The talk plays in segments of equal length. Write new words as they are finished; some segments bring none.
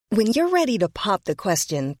When you're ready to pop the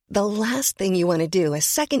question, the last thing you want to do is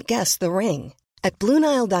second-guess the ring. At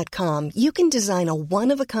BlueNile.com, you can design a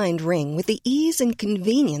one-of-a-kind ring with the ease and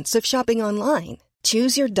convenience of shopping online.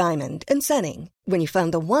 Choose your diamond and setting. When you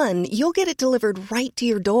find the one, you'll get it delivered right to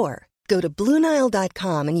your door. Go to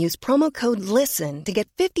BlueNile.com and use promo code LISTEN to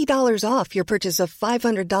get $50 off your purchase of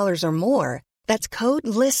 $500 or more. That's code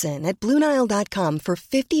LISTEN at BlueNile.com for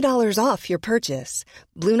 $50 off your purchase.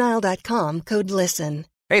 BlueNile.com, code LISTEN.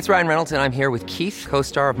 Hey, it's Ryan Reynolds, and I'm here with Keith,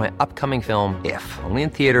 co-star of my upcoming film, If, only in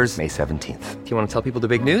theaters May 17th. Do you want to tell people the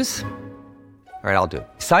big news? All right, I'll do it.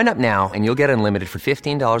 Sign up now and you'll get unlimited for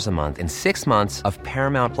 $15 a month and 6 months of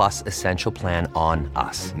Paramount Plus Essential Plan on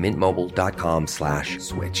us.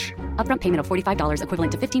 MintMobile.com/switch. Upfront payment of $45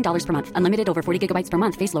 equivalent to $15 per month. Unlimited over 40 gigabytes per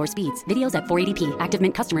month. Face lower speeds. Videos at 480p. Active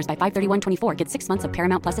Mint customers by 531.24 get 6 months of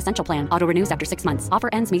Paramount Plus Essential Plan. Auto renews after 6 months. Offer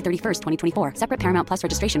ends May 31st, 2024. Separate Paramount Plus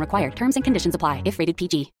registration required. Terms and conditions apply if rated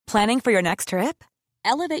PG. Planning for your next trip?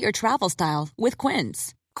 Elevate your travel style with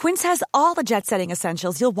Quince. Quince has all the jet-setting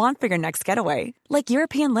essentials you'll want for your next getaway, like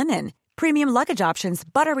European linen, premium luggage options,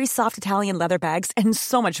 buttery soft Italian leather bags, and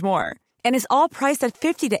so much more. And is all priced at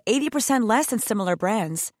 50 to 80% less than similar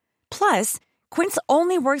brands. Plus, Quince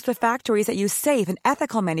only works with factories that use safe and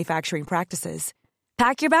ethical manufacturing practices.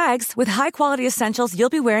 Pack your bags with high-quality essentials you'll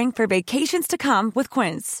be wearing for vacations to come with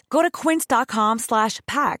Quince. Go to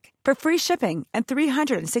quince.com/pack for free shipping and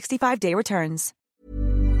 365-day returns.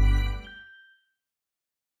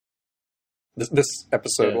 This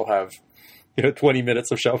episode will have 20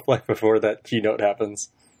 minutes of shelf life before that keynote happens.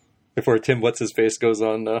 Before Tim What's-His-Face goes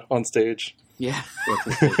on stage. Yeah.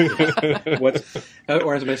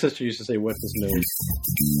 Or as my sister used to say, what's his name?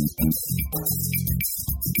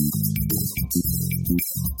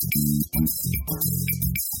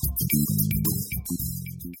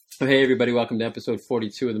 Hey everybody, welcome to episode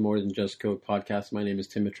 42 of the More Than Just Code podcast. My name is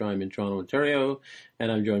Tim Mitra. I'm in Toronto, Ontario,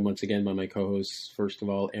 and I'm joined once again by my co-hosts. First of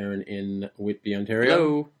all, Aaron in Whitby, Ontario.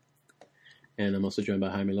 Hello. And I'm also joined by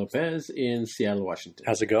Jaime Lopez in Seattle, Washington.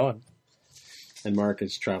 How's it going? And Mark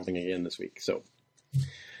is traveling again this week. So,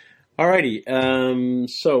 alrighty.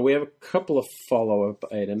 So we have a couple of follow-up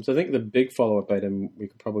items. I think the big follow-up item we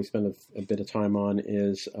could probably spend a bit of time on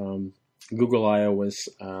is Google I/O was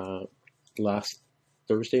last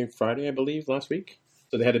Thursday and Friday, I believe, last week.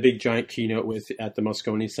 So they had a big giant keynote at the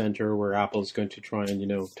Moscone Center where Apple is going to try and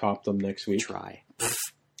top them next week. Try.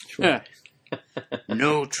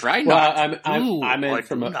 No, try not. Well, I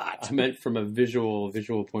meant from a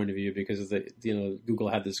visual point of view because Google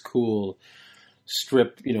had this cool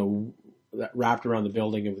strip, that wrapped around the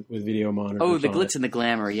building with video monitors. Oh, the glitz and the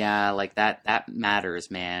glamour, yeah, like that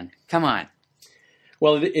matters, man. Come on.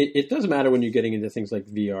 Well, it does matter when you're getting into things like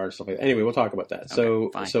VR and stuff like that. Anyway, we'll talk about that.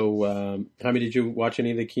 Okay, so Jaime, did you watch any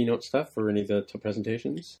of the keynote stuff or any of the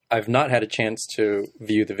presentations? I've not had a chance to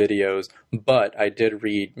view the videos, but I did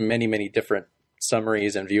read many, many different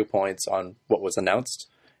summaries and viewpoints on what was announced.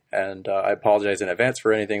 And I apologize in advance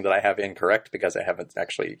for anything that I have incorrect because I haven't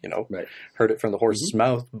actually, heard it from the horse's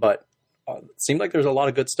mouth. But it seemed like there's a lot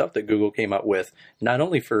of good stuff that Google came up with, not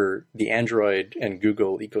only for the Android and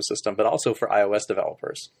Google ecosystem, but also for iOS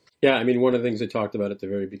developers. Yeah, I mean, one of the things they talked about at the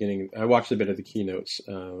very beginning, I watched a bit of the keynotes,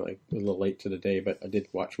 a little late to the day, but I did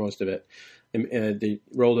watch most of it. And they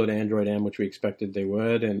rolled out Android M, which we expected they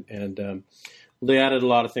would, and they added a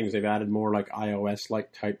lot of things. They've added more like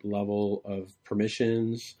iOS-like type level of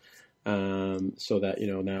permissions, so that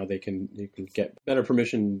now you can get better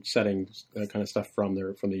permission settings, that kind of stuff from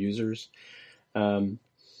the users. One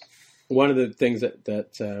of the things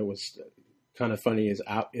that was kind of funny is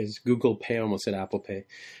Google Pay. I almost said Apple Pay.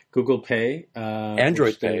 Google Pay,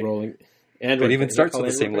 Android Pay, rolling. Android it even Pay. starts with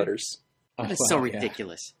the same letters. That is so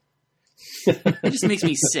ridiculous. It just makes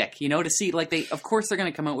me sick, to see of course they're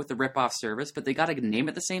going to come out with the rip-off service, but they got to name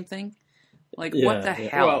it the same thing. What the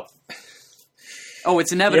hell? Well, oh,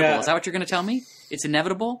 it's inevitable. Yeah. Is that what you're going to tell me? It's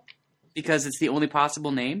inevitable because it's the only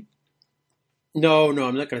possible name? No, I'm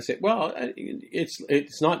not going to say. Well,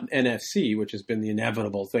 it's not NFC, which has been the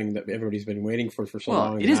inevitable thing that everybody's been waiting for so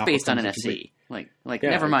long. Well, it is based on NFC.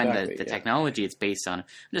 Never mind the technology it's based on. I'm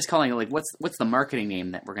just calling it what's the marketing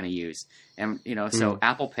name that we're going to use? And so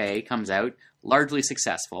Apple Pay comes out largely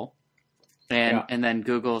successful, and then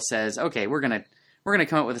Google says, okay, we're gonna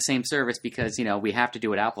come out with the same service because we have to do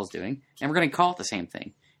what Apple's doing, and we're going to call it the same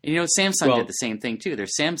thing. And Samsung did the same thing too.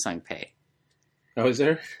 There's Samsung Pay. Oh, is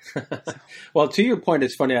there? Well, to your point,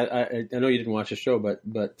 it's funny. I know you didn't watch the show, but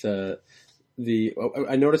I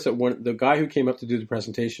noticed that the guy who came up to do the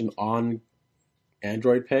presentation on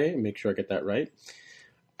Android Pay, make sure I get that right,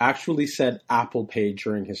 actually said Apple Pay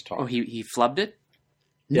during his talk. Oh, he flubbed it?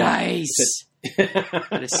 Yeah. Nice.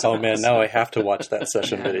 That is so oh man, now I have to watch that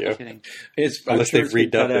session video. Unless they've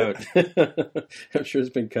redubbed it. I'm sure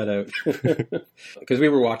it's been cut out because we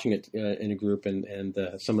were watching it in a group, and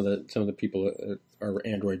some of the people are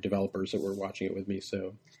Android developers that were watching it with me,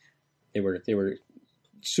 so they were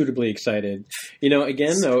suitably excited.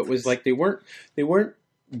 Again though, it was like they weren't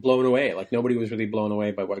blown away. Like nobody was really blown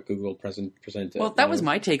away by what Google presented. Well, that was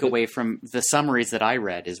my takeaway from the summaries that I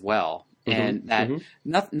read as well. And that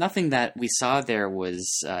nothing that we saw there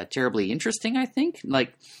was terribly interesting, I think.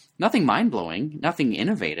 Like, nothing mind-blowing, nothing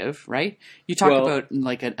innovative, right? You talk about,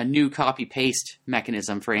 like, a new copy-paste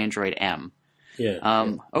mechanism for Android M.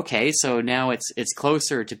 Yeah. Okay, so now it's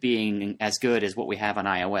closer to being as good as what we have on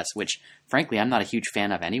iOS, which, frankly, I'm not a huge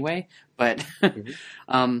fan of anyway. But,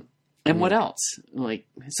 and what else? Like,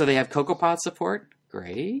 so they have CocoaPod support.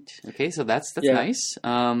 Great. Okay, so that's nice.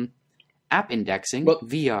 App indexing,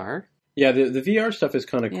 VR. Yeah, the VR stuff is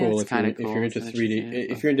kind of cool if you're into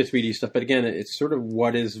 3D. If you're into 3D stuff, but again, it's sort of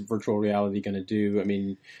what is virtual reality going to do? I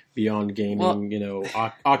mean, beyond gaming,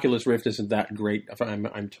 Oculus Rift isn't that great.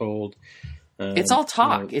 I'm told. It's all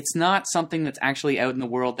talk. It's not something that's actually out in the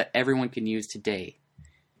world that everyone can use today,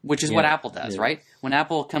 which is what Apple does, right? When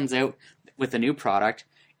Apple comes out with a new product,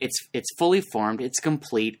 it's fully formed, it's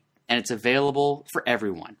complete, and it's available for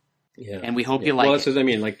everyone. Yeah, and we hope you like it. Well, that's what I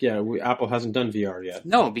mean. Like, Apple hasn't done VR yet.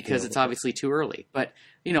 No, because it's obviously too early. But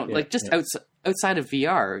outside of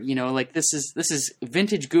VR, like this is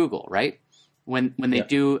vintage Google, right? When they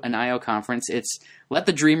do an I/O conference, it's let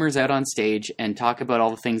the dreamers out on stage and talk about all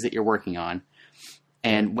the things that you're working on,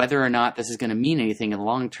 and whether or not this is going to mean anything in the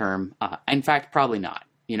long term. In fact, probably not.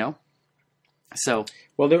 So,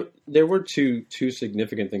 well, there were two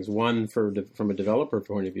significant things. One from a developer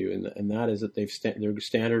point of view, and that is that they're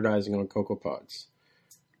standardizing on CocoaPods,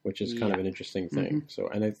 which is kind of an interesting thing. So,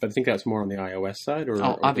 and I think that's more on the iOS side, or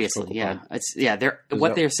obviously,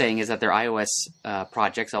 they're saying is that their iOS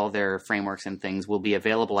projects, all their frameworks and things, will be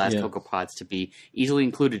available as CocoaPods to be easily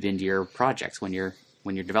included into your projects when you're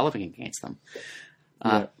developing against them.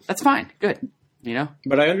 That's fine, good.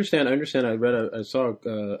 But I understand. I saw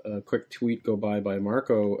a quick tweet go by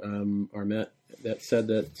Marco Arment that said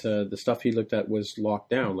that the stuff he looked at was locked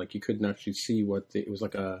down. Like you couldn't actually see it was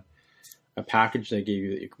like a package they gave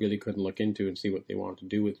you that you really couldn't look into and see what they wanted to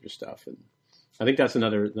do with your stuff. And I think that's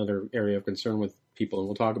another area of concern with people. And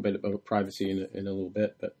we'll talk a bit about privacy in a little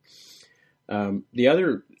bit. But the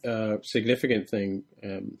other significant thing.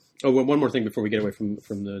 One more thing before we get away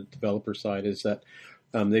from the developer side is that.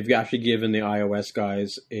 They've actually given the iOS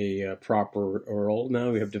guys a proper URL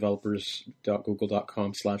now. We have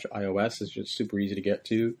developers.google.com/iOS. It's just super easy to get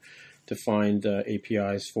to find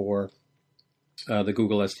APIs for the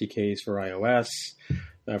Google SDKs for iOS,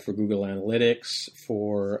 for Google Analytics,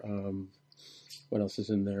 for what else is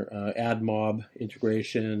in there? AdMob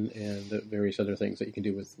integration and various other things that you can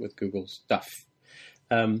do with Google stuff.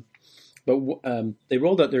 But they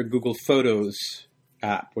rolled out their Google Photos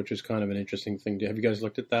app, which is kind of an interesting thing. Have you guys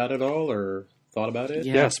looked at that at all or thought about it?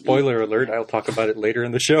 Yeah, spoiler alert. I'll talk about it later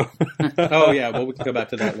in the show. Oh, yeah. Well, we can go back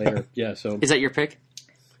to that later. Yeah. So is that your pick?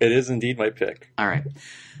 It is indeed my pick. All right.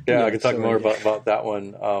 Yeah, I can talk more about that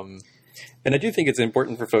one. And I do think it's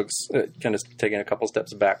important for folks kind of taking a couple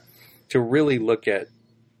steps back to really look at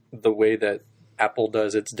the way that Apple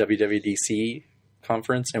does its WWDC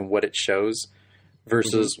conference and what it shows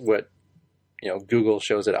versus what Google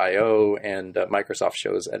shows at I/O and Microsoft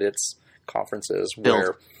shows at its conferences.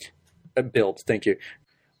 Build, thank you.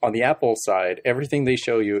 On the Apple side, everything they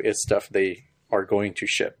show you is stuff they are going to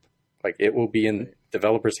ship. Like it will be in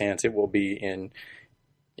developers' hands. It will be in,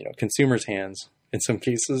 consumers' hands in some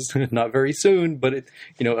cases, not very soon, but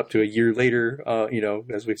up to a year later,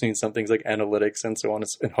 as we've seen some things like analytics and so on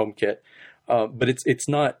and HomeKit. But it's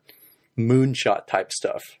not moonshot type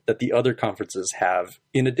stuff that the other conferences have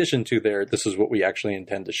in addition to this is what we actually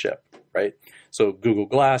intend to ship, right? So Google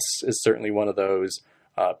Glass is certainly one of those.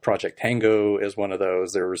 Project Tango is one of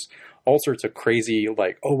those. There's all sorts of crazy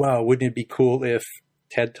like, oh wow, wouldn't it be cool if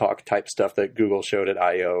TED Talk type stuff that Google showed at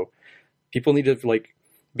I/O. People need to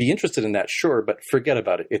be interested in that, sure, but forget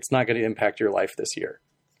about it. It's not going to impact your life this year,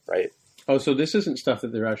 right? Oh, so this isn't stuff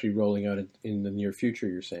that they're actually rolling out in the near future,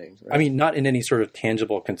 you're saying? Right? I mean, not in any sort of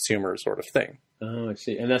tangible consumer sort of thing. Oh, I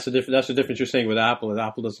see. And that's the difference you're saying with Apple.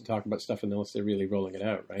 Apple doesn't talk about stuff unless they're really rolling it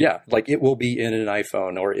out, right? Yeah, like it will be in an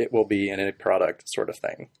iPhone or it will be in a product sort of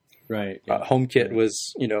thing. Right. Yeah. HomeKit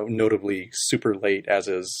was, notably super late, as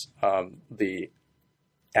is the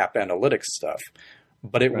app analytics stuff.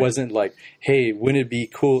 But it wasn't like, hey, wouldn't it be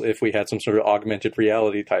cool if we had some sort of augmented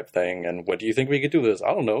reality type thing? And what do you think we could do with this?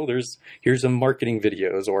 I don't know. Here's some marketing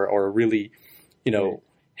videos or really,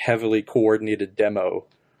 heavily coordinated demo.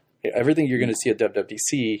 Everything you're going to see at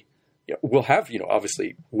WWDC will have,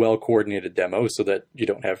 obviously well-coordinated demos so that you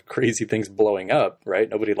don't have crazy things blowing up, right?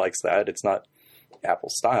 Nobody likes that. It's not Apple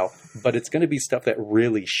style, but it's going to be stuff that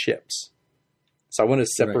really ships. So I want to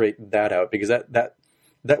separate that out, because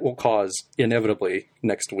that will cause inevitably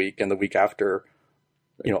next week and the week after,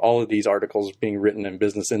 all of these articles being written in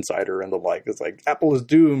Business Insider and the like. It's like, Apple is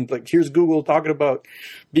doomed. Like, here's Google talking about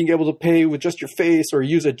being able to pay with just your face or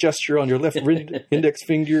use a gesture on your left index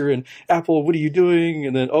finger. And Apple, what are you doing?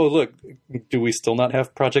 And then, oh, look, do we still not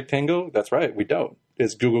have Project Tango? That's right, we don't.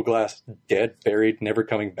 Is Google Glass dead, buried, never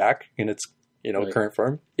coming back in its current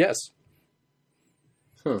form? Yes.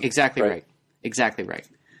 Huh. Exactly right. Exactly right.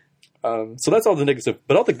 So that's all the negative,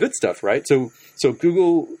 but all the good stuff, right? So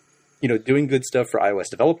Google, doing good stuff for iOS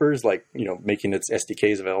developers, like, making its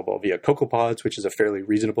SDKs available via CocoaPods, which is a fairly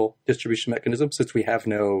reasonable distribution mechanism, since we have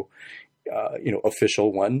no,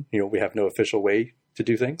 official one. We have no official way to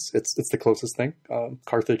do things. It's the closest thing.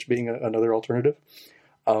 Carthage being another alternative.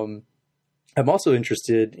 I'm also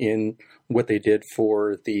interested in what they did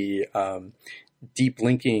for the deep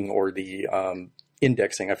linking or the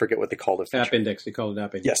indexing. I forget what they called it. App index. They call it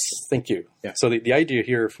app index. Yes, thank you. Yeah. So the idea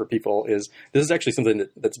here for people is, this is actually something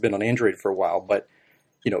that's been on Android for a while, but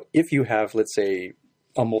if you have, let's say,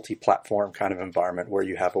 a multi-platform kind of environment where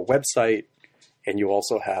you have a website and you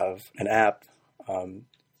also have an app,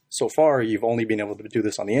 so far you've only been able to do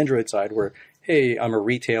this on the Android side, where, hey, I'm a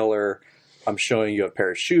retailer, I'm showing you a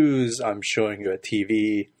pair of shoes, I'm showing you a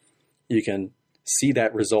TV. You can see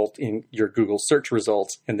that result in your Google search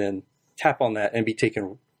results and then tap on that and be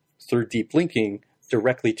taken through deep linking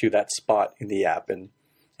directly to that spot in the app and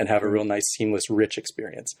have a real nice, seamless, rich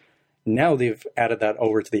experience. Now they've added that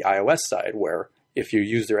over to the iOS side, where if you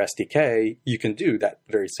use their SDK, you can do that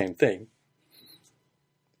very same thing.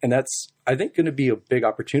 And that's, I think, going to be a big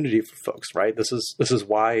opportunity for folks, right? This is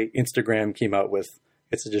why Instagram came out with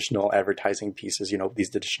its additional advertising pieces,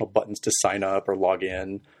 these additional buttons to sign up or log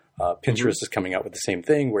in. Pinterest is coming out with the same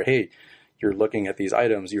thing, where, hey, you're looking at these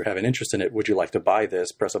items, you have an interest in it, would you like to buy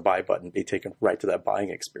this? Press a buy button, be taken right to that buying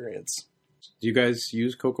experience. Do you guys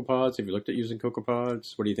use CocoaPods? Have you looked at using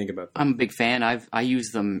CocoaPods? What do you think about them? I'm a big fan. I use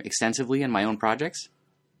them extensively in my own projects.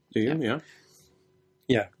 Do you? Yeah.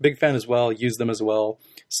 Yeah, big fan as well. Use them as well.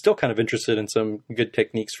 Still kind of interested in some good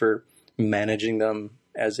techniques for managing them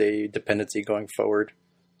as a dependency going forward.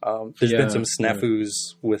 There's been some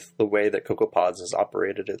snafus with the way that CocoaPods has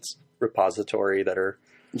operated its repository that are...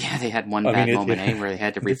 Yeah, they had one bad moment, where they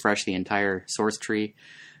had to refresh the entire source tree.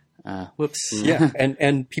 Whoops. Yeah,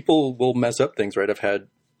 and people will mess up things, right? I've had,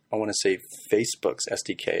 I want to say, Facebook's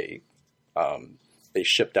SDK. They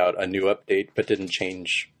shipped out a new update, but didn't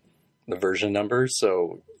change the version number,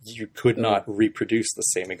 so you could not reproduce the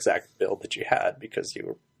same exact build that you had because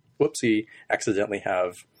you accidentally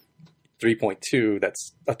have 3.2.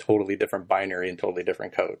 That's a totally different binary and totally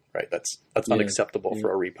different code, right? That's unacceptable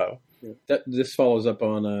for a repo. Yeah. This follows up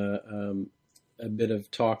on a bit of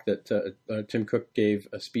talk that Tim Cook gave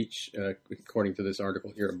a speech, according to this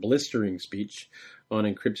article here, a blistering speech on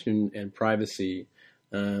encryption and privacy,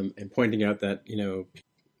 and pointing out that,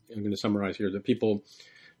 I'm going to summarize here, that people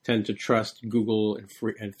tend to trust Google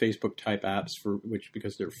and Facebook type apps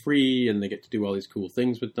because they're free and they get to do all these cool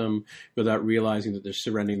things with them without realizing that they're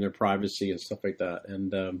surrendering their privacy and stuff like that.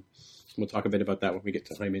 And we'll talk a bit about that when we get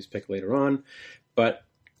to Jaime's pick later on. But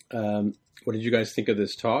what did you guys think of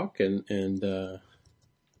this talk? And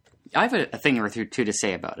I have a thing or two to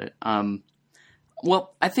say about it.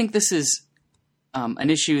 Well, I think this is an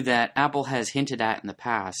issue that Apple has hinted at in the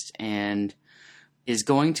past and is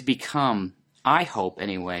going to become, I hope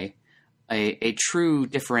anyway, a true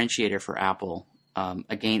differentiator for Apple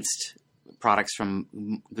against products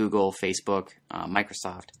from Google, Facebook,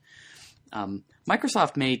 Microsoft.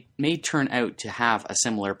 Microsoft may turn out to have a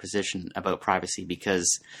similar position about privacy because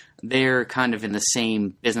they're kind of in the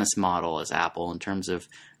same business model as Apple in terms of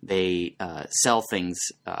they sell things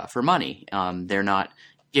for money. They're not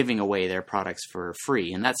giving away their products for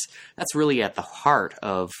free, and that's really at the heart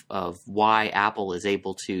of why Apple is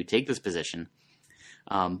able to take this position,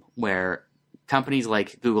 where companies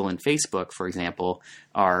like Google and Facebook, for example,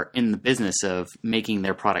 are in the business of making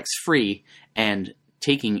their products free and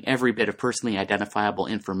taking every bit of personally identifiable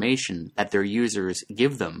information that their users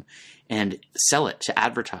give them and sell it to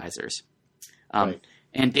advertisers,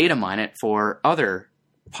 and data mine it for other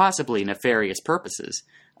possibly nefarious purposes,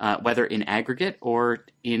 whether in aggregate or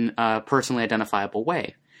in a personally identifiable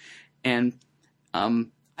way. And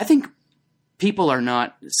I think people are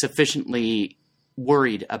not sufficiently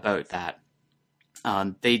worried about that.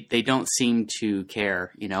 they don't seem to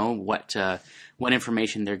care, what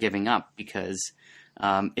information they're giving up, because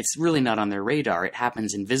it's really not on their radar. It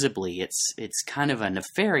happens invisibly. It's kind of a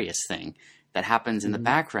nefarious thing that happens in the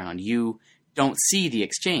background. You don't see the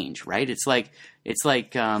exchange, right? It's like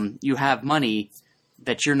you have money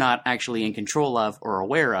that you're not actually in control of or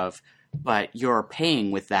aware of, but you're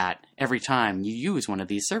paying with that every time you use one of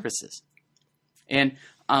these services. And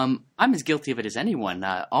I'm as guilty of it as anyone.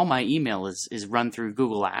 All my email is run through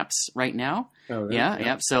Google Apps right now. Oh, really?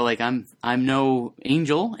 Yeah. So I'm no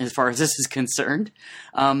angel as far as this is concerned,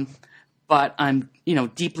 but I'm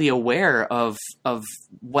deeply aware of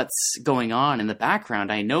what's going on in the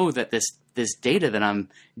background. I know that this data that I'm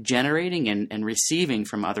generating and receiving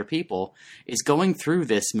from other people is going through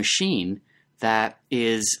this machine that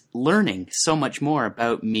is learning so much more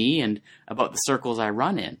about me and about the circles I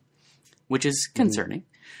run in, which is concerning.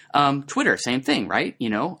 Twitter, same thing, right?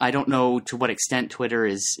 I don't know to what extent Twitter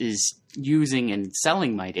is using and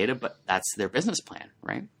selling my data, but that's their business plan,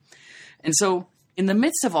 right? And so in the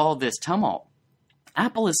midst of all this tumult,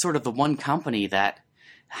 Apple is sort of the one company that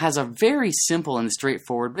has a very simple and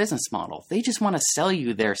straightforward business model. They just want to sell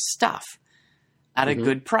you their stuff at a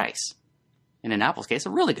good price. And in Apple's case, a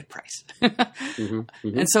really good price.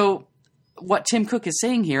 And so what Tim Cook is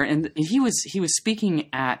saying here, and he was speaking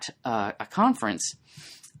at a conference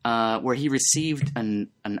where he received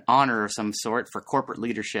an honor of some sort for corporate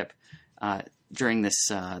leadership during this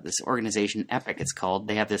organization, EPIC it's called.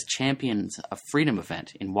 They have this Champions of Freedom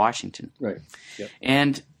event in Washington. Right. Yep.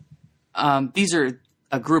 And these are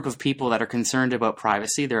a group of people that are concerned about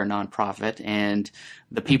privacy. They're a nonprofit, and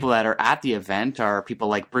the people that are at the event are people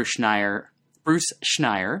like Bruce Schneier,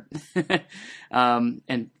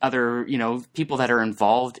 and other people that are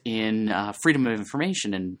involved in freedom of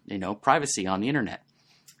information and privacy on the internet.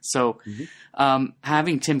 So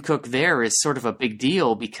having Tim Cook there is sort of a big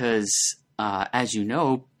deal because, as you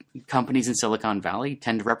know, companies in Silicon Valley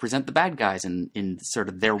tend to represent the bad guys in sort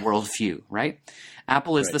of their worldview, right?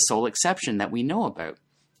 Apple is the sole exception that we know about.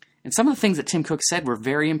 And some of the things that Tim Cook said were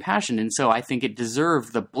very impassioned, and so I think it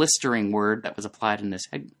deserved the blistering word that was applied in this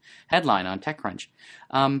headline on TechCrunch.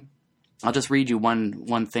 I'll just read you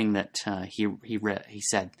one thing that he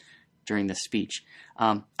said during this speech.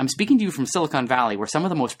 I'm speaking to you from Silicon Valley, where some of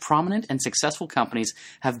the most prominent and successful companies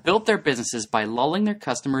have built their businesses by lulling their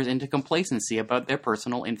customers into complacency about their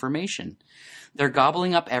personal information. They're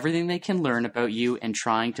gobbling up everything they can learn about you and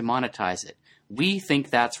trying to monetize it. We think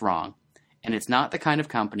that's wrong, and it's not the kind of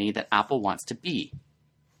company that Apple wants to be.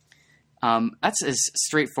 That's as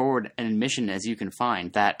straightforward an admission as you can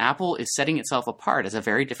find, that Apple is setting itself apart as a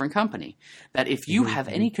very different company. That if you have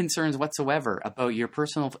any concerns whatsoever about your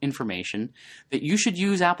personal information, that you should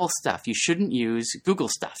use Apple stuff. You shouldn't use Google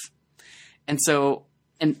stuff. And so,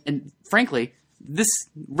 and frankly, this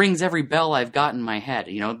rings every bell I've got in my head.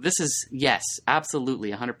 This is, yes,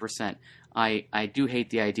 absolutely 100%. I do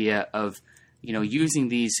hate the idea of using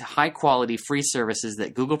these high-quality free services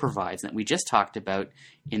that Google provides that we just talked about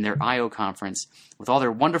in their I/O conference with all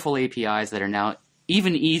their wonderful APIs that are now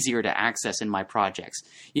even easier to access in my projects.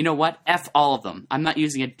 You know what? F all of them. I'm not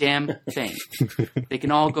using a damn thing. They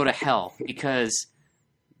can all go to hell because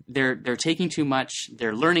they're taking too much,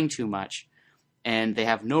 they're learning too much, and they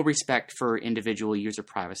have no respect for individual user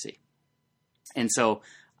privacy. And so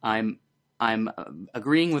I'm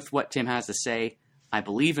agreeing with what Tim has to say. I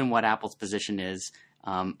believe in what Apple's position is,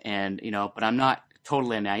 but I'm not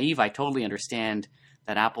totally naive. I totally understand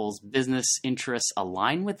that Apple's business interests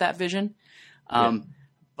align with that vision.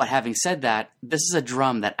 But having said that, this is a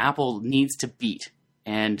drum that Apple needs to beat.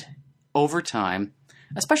 And over time,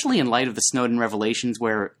 especially in light of the Snowden revelations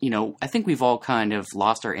where, I think we've all kind of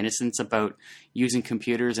lost our innocence about using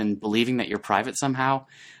computers and believing that you're private somehow.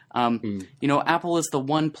 Apple is the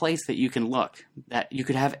one place that you can look, that you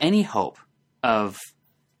could have any hope of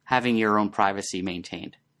having your own privacy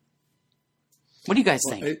maintained. What do you guys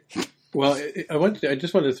think? I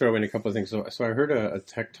just wanted to throw in a couple of things. So I heard a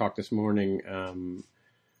tech talk this morning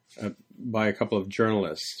by a couple of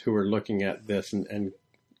journalists who were looking at this and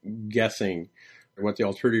guessing what the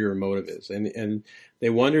ulterior motive is. And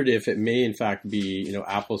they wondered if it may in fact be,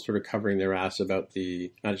 Apple sort of covering their ass about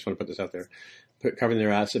I just want to put this out there, covering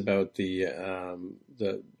their ass about the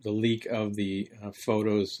leak of the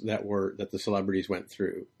photos that the celebrities went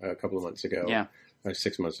through a couple of months ago, or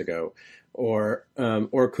 6 months ago, or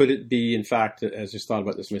could it be, in fact, as I just thought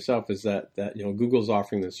about this myself, is that Google's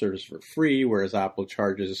offering the service for free, whereas Apple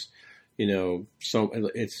charges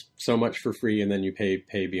it's so much for free, and then you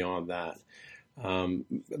pay beyond that.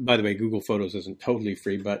 By the way, Google Photos isn't totally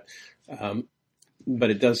free, but but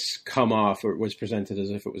it does come off, or was presented as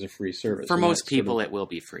if it was a free service. For most people, it will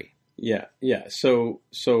be free. Yeah. So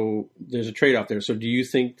there's a trade-off there. So do you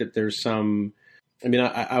think that there's some? I mean,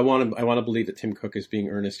 I want to believe that Tim Cook is being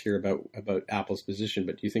earnest here about Apple's position,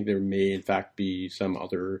 but do you think there may in fact be some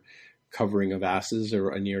other covering of asses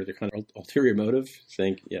or any other kind of ulterior motive?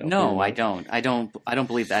 No, I don't. I don't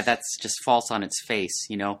believe that. That's just false on its face.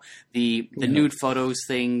 The nude photos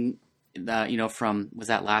thing, from, was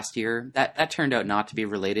that last year? That turned out not to be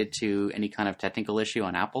related to any kind of technical issue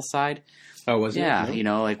on Apple's side. Oh, was it? Yeah,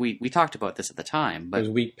 no? We talked about this at the time. But it was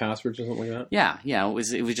weak passwords or something like that? Yeah, it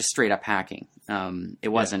was just straight up hacking. It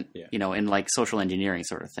wasn't, in like social engineering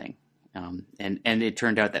sort of thing. And it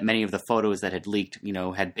turned out that many of the photos that had leaked,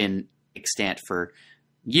 had been extant for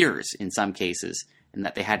years in some cases, and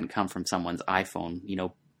that they hadn't come from someone's iPhone,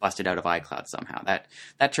 busted out of iCloud somehow.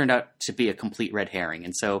 That turned out to be a complete red herring.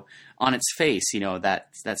 And so on its face,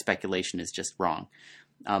 that speculation is just wrong.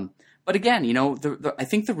 But again, I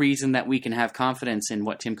think the reason that we can have confidence in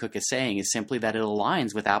what Tim Cook is saying is simply that it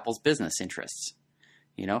aligns with Apple's business interests.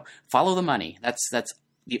 Follow the money. That's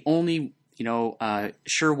the only,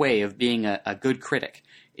 sure way of being a good critic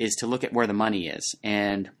is to look at where the money is.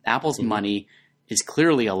 And Apple's money is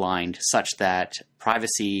clearly aligned such that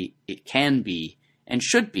privacy, it can be and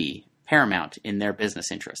should be paramount in their business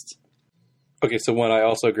interests. Okay, so I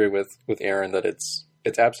also agree with Aaron that it's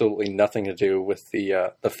absolutely nothing to do with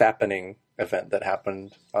the fappening event that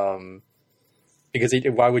happened. Because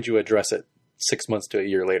why would you address it 6 months to a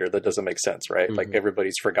year later? That doesn't make sense, right? Mm-hmm. Like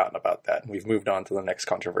everybody's forgotten about that. We've moved on to the next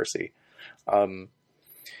controversy.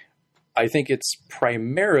 I think it's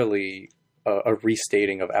primarily a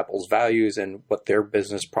restating of Apple's values and what their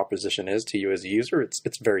business proposition is to you as a user.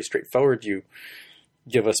 It's very straightforward. You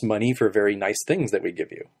give us money for very nice things that we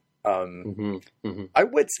give you. I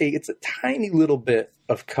would say it's a tiny little bit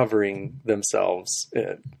of covering themselves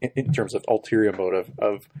in terms of ulterior motive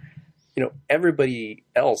of, everybody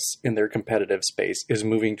else in their competitive space is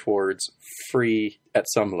moving towards free at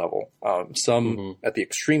some level. Some at the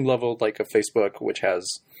extreme level, like a Facebook, which has,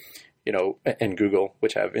 and Google,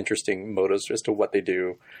 which have interesting motives as to what they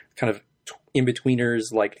do. Kind of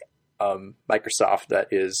in-betweeners like Microsoft that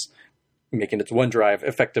is making its OneDrive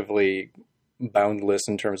effectively boundless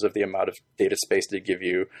in terms of the amount of data space they give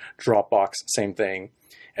you. Dropbox, same thing.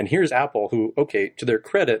 And here's Apple who, okay, to their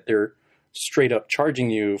credit, they're straight up charging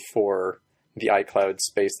you for the iCloud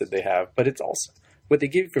space that they have. But it's also, what they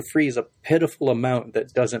give you for free is a pitiful amount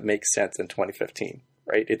that doesn't make sense in 2015,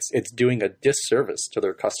 right? It's doing a disservice to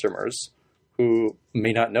their customers who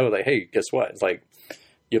may not know that, hey, guess what? It's like,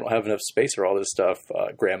 you don't have enough space for all this stuff,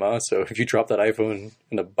 grandma. So if you drop that iPhone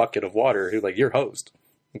in a bucket of water, you're hosed.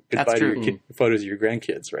 Goodbye to your photos of your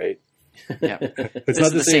grandkids, right? Yeah. It's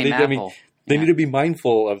not the same. They need to be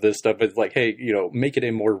mindful of this stuff. It's like, hey, make it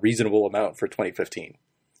a more reasonable amount for 2015.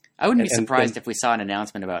 I wouldn't be surprised if we saw an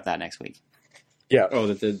announcement about that next week. Yeah. Oh,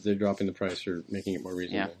 that they're dropping the price or making it more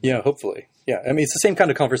reasonable. Yeah, hopefully. Yeah. I mean, it's the same kind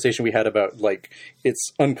of conversation we had about, like,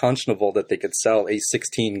 it's unconscionable that they could sell a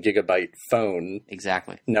 16 gigabyte phone.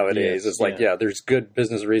 Exactly. Nowadays. It's like, there's good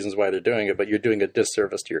business reasons why they're doing it, but you're doing a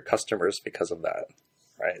disservice to your customers because of that.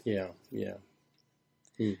 Right. Yeah.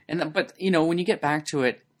 But when you get back to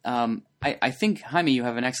it, I think, Jaime, you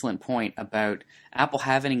have an excellent point about Apple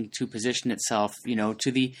having to position itself,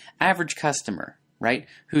 to the average customer, right?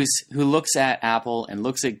 Who looks at Apple and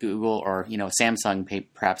looks at Google or, Samsung,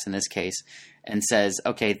 perhaps in this case, and says,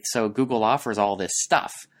 okay, so Google offers all this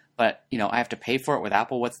stuff, but, I have to pay for it with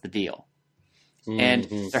Apple. What's the deal? And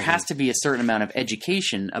there has to be a certain amount of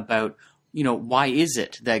education about, why is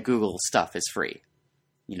it that Google stuff is free?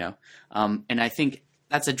 And I think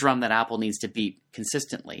that's a drum that Apple needs to beat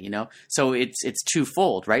consistently, So it's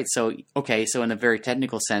twofold, right? So, okay, so in a very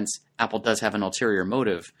technical sense, Apple does have an ulterior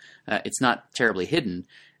motive. It's not terribly hidden.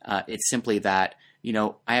 It's simply that,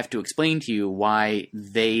 I have to explain to you why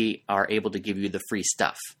they are able to give you the free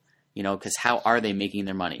stuff, because how are they making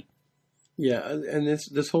their money? Yeah, and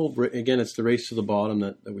this whole, again, it's the race to the bottom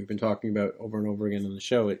that we've been talking about over and over again on the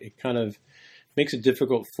show. It kind of makes it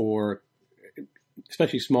difficult for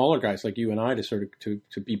especially smaller guys like you and I to sort of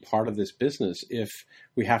to be part of this business if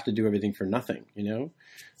we have to do everything for nothing,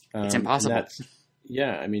 It's impossible.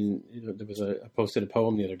 Yeah, I mean, there was I posted a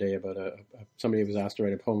poem the other day about somebody was asked to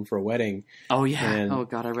write a poem for a wedding. Oh yeah, oh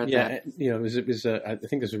god, I read that. Yeah, it was I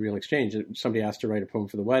think there's a real exchange. Somebody asked to write a poem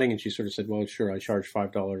for the wedding, and she sort of said, "Well, sure, I charge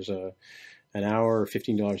 $5 an hour or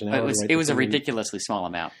 $15 an hour." It was a ridiculously small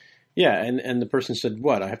amount. Yeah, and the person said,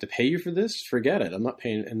 "What? I have to pay you for this? Forget it. I'm not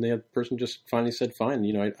paying." And the person just finally said, "Fine.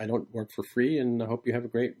 I don't work for free, and I hope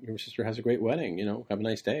your sister has a great wedding. Have a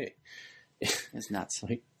nice day." It's nuts.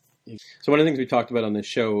 So one of the things we talked about on this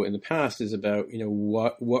show in the past is about,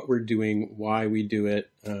 what we're doing, why we do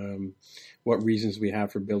it, what reasons we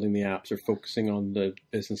have for building the apps or focusing on the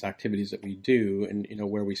business activities that we do, and,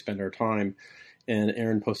 where we spend our time. And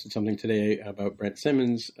Aaron posted something today about Brent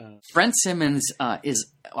Simmons. Brent Simmons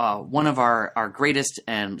is one of our greatest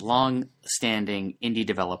and long-standing indie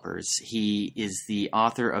developers. He is the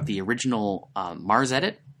author of the original Mars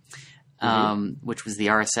Edit, which was the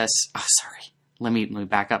RSS. Oh, sorry. Let me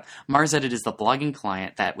back up. Mars Edit is the blogging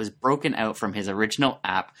client that was broken out from his original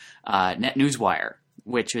app, NetNewsWire,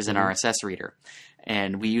 which is an RSS reader.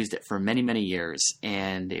 And we used it for many, many years,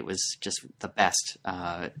 and it was just the best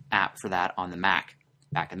app for that on the Mac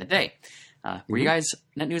back in the day. Were you guys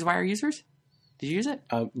NetNewsWire users? Did you use it?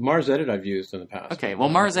 Mars Edit I've used in the past. Okay, well,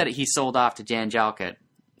 Mars Edit he sold off to Dan Jalkut.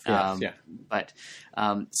 Yeah. But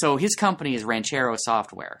so his company is Ranchero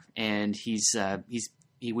Software, and he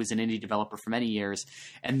was an indie developer for many years,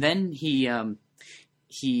 and then he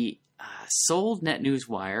sold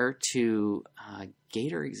NetNewsWire to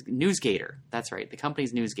NewsGator. That's right, the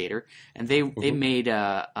company's NewsGator, and they made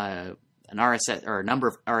an RSS or a number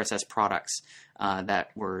of RSS products that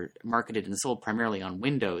were marketed and sold primarily on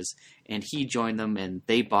Windows. And he joined them, and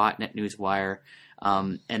they bought NetNewsWire.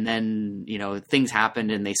 And then things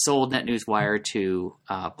happened, and they sold NetNewsWire to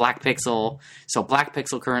Blackpixel. So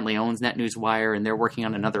Blackpixel currently owns NetNewsWire, and they're working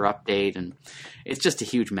on another update, and it's just a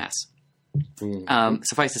huge mess.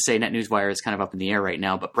 Suffice to say, NetNewsWire is kind of up in the air right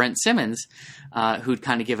now. But Brent Simmons, who'd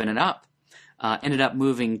kind of given it up, ended up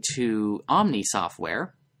moving to Omni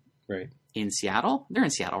Software, right, in Seattle. They're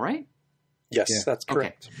in Seattle, right? Yes, that's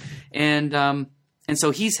correct. Okay. And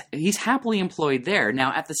so he's happily employed there.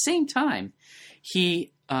 Now, at the same time,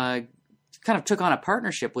 he kind of took on a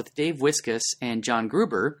partnership with Dave Wiskus and John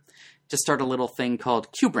Gruber to start a little thing called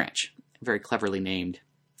QBranch, very cleverly named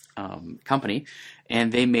company,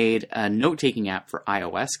 and they made a note-taking app for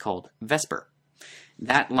iOS called Vesper.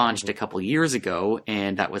 That launched a couple years ago,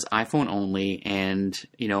 and that was iPhone only. And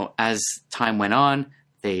as time went on,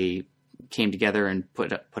 they came together and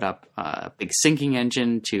put up a big syncing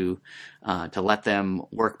engine to let them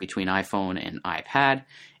work between iPhone and iPad.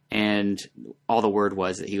 And all the word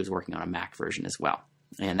was that he was working on a Mac version as well.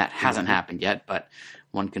 And that hasn't happened yet, but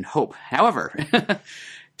one can hope. However,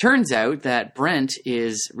 turns out that Brent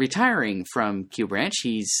is retiring from QBranch.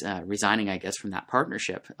 He's resigning, I guess, from that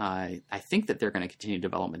partnership. I think that they're going to continue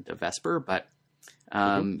development of Vesper, but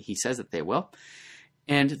he says that they will.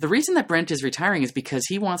 And the reason that Brent is retiring is because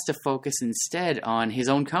he wants to focus instead on his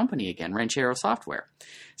own company again, Ranchero Software.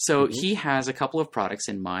 So he has a couple of products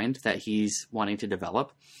in mind that he's wanting to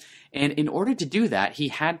develop. And in order to do that, he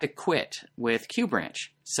had to quit with QBranch.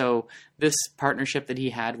 So this partnership that he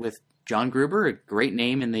had with John Gruber, a great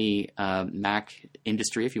name in the Mac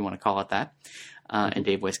industry, if you want to call it that, and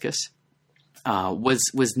Dave Wiskus,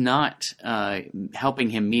 was not helping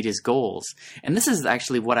him meet his goals. And this is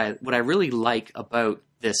actually what I really like about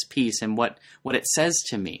this piece and what it says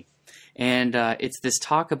to me. And it's this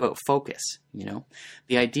talk about focus,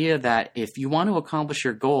 the idea that if you want to accomplish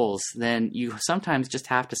your goals, then you sometimes just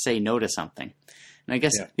have to say no to something. And I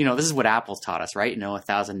guess, this is what Apple's taught us, right?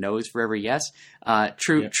 1,000 no's for every yes.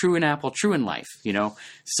 True in Apple, true in life,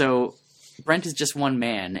 So Brent is just one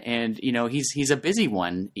man, and he's a busy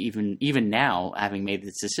one even now, having made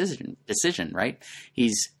this decision, right?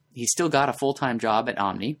 He's still got a full-time job at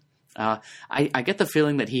Omni. I get the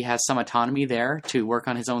feeling that he has some autonomy there to work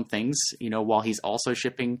on his own things, while he's also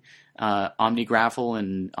shipping OmniGraffle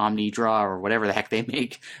and OmniDraw or whatever the heck they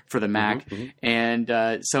make for the Mac. And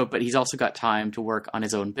but he's also got time to work on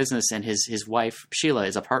his own business, and his wife Sheila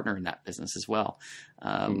is a partner in that business as well,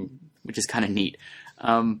 which is kind of neat.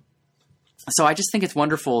 So I just think it's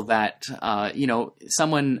wonderful that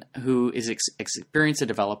someone who is experienced a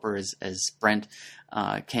developer as Brent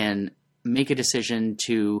can make a decision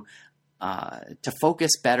to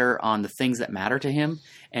focus better on the things that matter to him,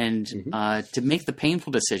 and to make the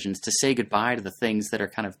painful decisions to say goodbye to the things that are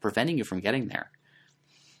kind of preventing you from getting there.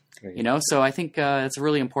 So I think it's a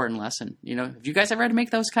really important lesson. Have you guys ever had to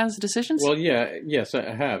make those kinds of decisions? Well, yes,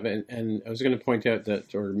 I have. And I was going to point out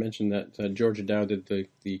or mention that Georgia Dow did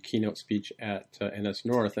the keynote speech at NS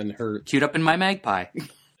North, and her queued up in my Magpie.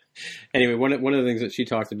 Anyway, one of the things that she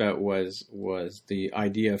talked about was the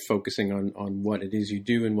idea of focusing on what it is you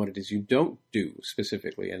do and what it is you don't do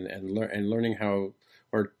specifically, and learning how,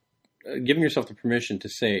 or giving yourself the permission to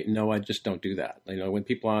say, no, I just don't do that. When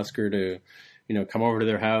people ask her to, come over to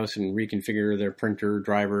their house and reconfigure their printer,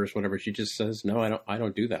 drivers, whatever, she just says, no, I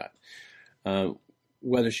don't do that.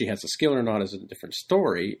 Whether she has a skill or not is a different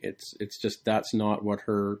story. It's just that's not what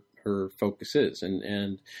her her focus is.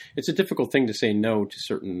 And it's a difficult thing to say no to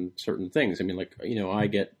certain things. I mean, like, I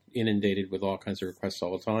get inundated with all kinds of requests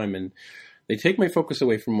all the time, and they take my focus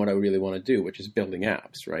away from what I really want to do, which is building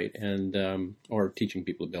apps, right? And or teaching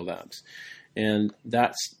people to build apps. And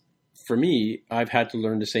that's, for me, I've had to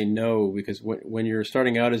learn to say no, because when you're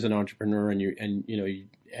starting out as an entrepreneur and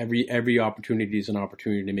every opportunity is an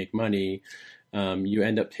opportunity to make money, you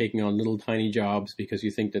end up taking on little tiny jobs because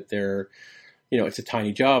you think that they're, it's a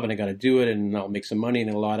tiny job and I got to do it and I'll make some money and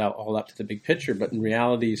it'll add all up to the big picture. But in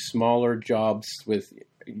reality, smaller jobs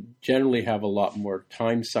generally have a lot more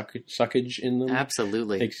time suckage in them.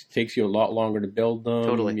 Absolutely. Takes you a lot longer to build them.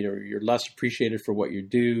 Totally. You're less appreciated for what you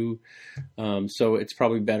do. So it's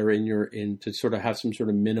probably better to sort of have some sort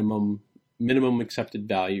of minimum accepted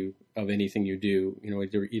value of anything you do.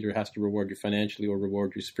 It either has to reward you financially or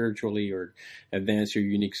reward you spiritually or advance your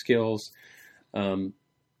unique skills.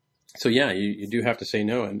 So yeah, you do have to say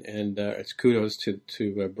no, and it's kudos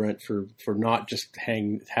to Brent for not just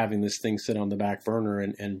having this thing sit on the back burner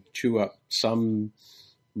and chew up some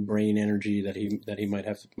brain energy that he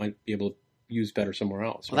might be able to use better somewhere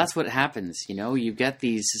else. Well, that's what happens. You get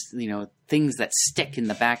these things that stick in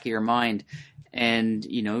the back of your mind, and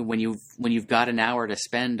when you've got an hour to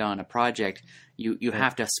spend on a project, you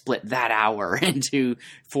have to split that hour into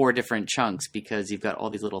 4 different chunks because you've got all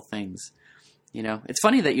these little things. It's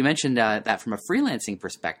funny that you mentioned that from a freelancing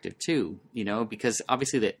perspective too, because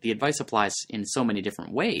obviously the advice applies in so many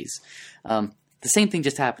different ways. The same thing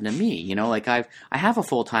just happened to me, like I have a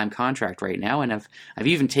full-time contract right now, and I've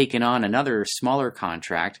even taken on another smaller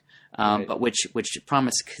contract, right. But which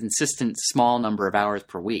promised consistent small number of hours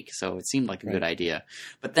per week. So it seemed like a good idea.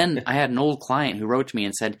 But then I had an old client who wrote to me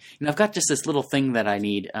and said, I've got just this little thing that I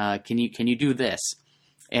need. Can you do this?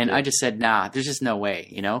 And I just said, nah, there's just no way,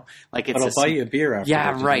 Like it's. But I'll buy you a beer after.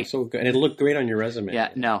 Yeah, right. So good, and it'll look great on your resume.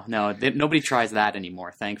 Yeah, no, nobody tries that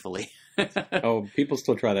anymore, thankfully. Oh, people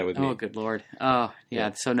still try that with me. Oh, good Lord. Oh,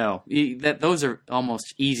 yeah. So no, those are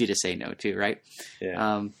almost easy to say no to, right?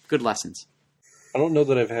 Yeah. Good lessons. I don't know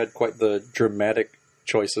that I've had quite the dramatic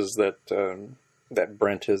choices that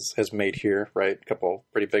Brent has made here, right? A couple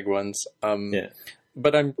pretty big ones. Yeah.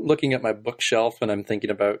 But I'm looking at my bookshelf and I'm thinking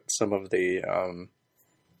about some of the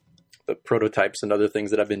prototypes and other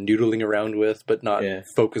things that I've been noodling around with, but not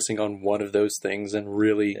focusing on one of those things and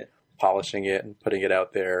really polishing it and putting it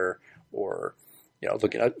out there. Or,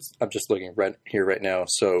 I'm just looking right here right now.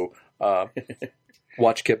 So,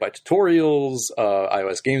 WatchKit by Tutorials,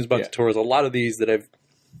 iOS Games by Tutorials, a lot of these that I've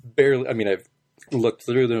looked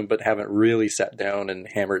through them, but haven't really sat down and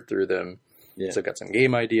hammered through them. Yeah. So I've got some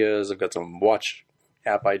game ideas. I've got some watch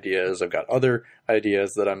app ideas. I've got other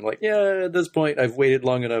ideas that I'm like, at this point, I've waited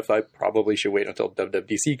long enough. I probably should wait until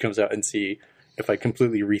WWDC comes out and see if I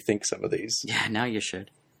completely rethink some of these. Yeah, now you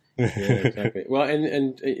should. Yeah, exactly. Well,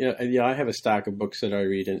 and I have a stack of books that I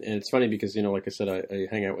read, and it's funny because like I said, I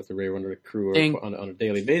hang out with the Ray Runner crew on a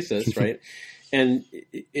daily basis, right? And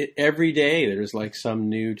every day there's like some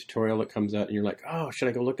new tutorial that comes out, and you're like, oh, should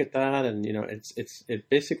I go look at that? And it's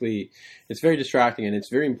basically very distracting, and it's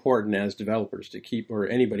very important as developers to keep, or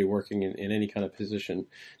anybody working in any kind of position,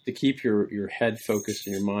 to keep your head focused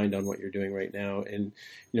and your mind on what you're doing right now. And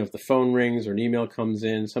if the phone rings or an email comes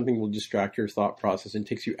in, something will distract your thought process and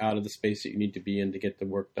takes you out of the space that you need to be in to get the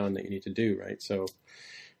work done that you need to do, right? So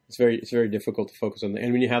it's very difficult to focus on.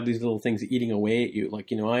 And when you have these little things eating away at you, like,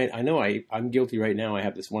 I know I'm guilty right now. I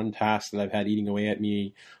have this one task that I've had eating away at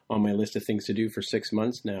me on my list of things to do for 6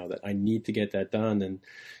 months now that I need to get that done. And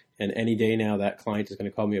any day now that client is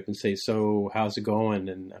going to call me up and say, so how's it going?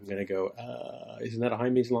 And I'm going to go, isn't that a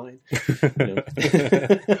Jaime's line?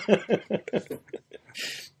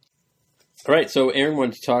 All right, so Aaron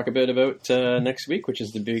wanted to talk a bit about next week, which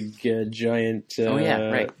is the big, giant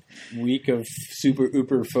week of super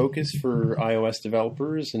uber focus for iOS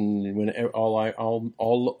developers, and when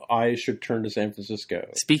all eyes should turn to San Francisco.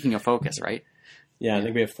 Speaking of focus, right? Yeah, I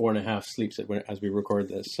think we have 4.5 sleeps as we record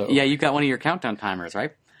this. So yeah, you've got one of your countdown timers,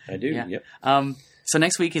 right? I do. Yeah. Yep. So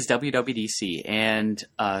next week is WWDC, and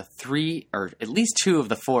 3 or at least 2 of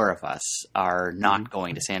the 4 of us are not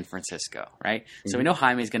going to San Francisco, right? So we know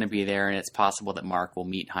Jaime's going to be there, and it's possible that Mark will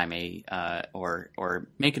meet Jaime or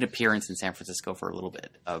make an appearance in San Francisco for a little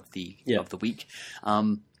bit of the week.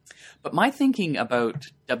 But my thinking about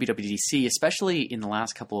WWDC, especially in the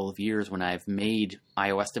last couple of years when I've made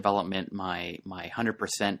iOS development my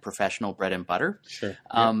 100% professional bread and butter,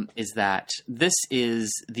 is that this is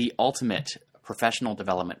the ultimate professional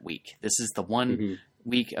development week. This is the one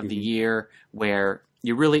week of the year where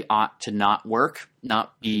you really ought to not work,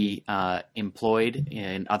 not be employed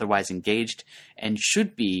and otherwise engaged, and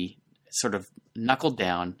should be sort of knuckled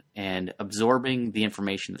down and absorbing the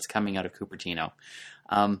information that's coming out of Cupertino.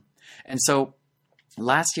 And so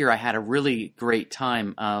last year I had a really great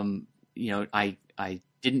time. I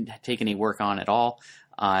didn't take any work on at all.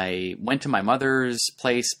 I went to my mother's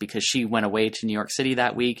place because she went away to New York City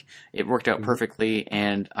that week. It worked out perfectly,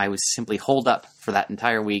 and I was simply holed up for that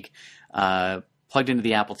entire week, plugged into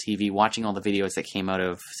the Apple TV, watching all the videos that came out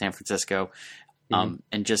of San Francisco,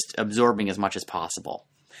 and just absorbing as much as possible.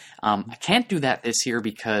 I can't do that this year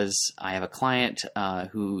because I have a client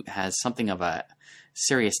who has something of a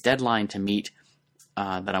serious deadline to meet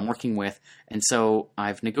that I'm working with, and so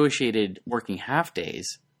I've negotiated working half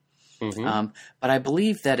days. But I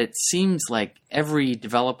believe that it seems like every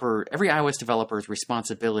iOS developer's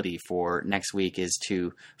responsibility for next week is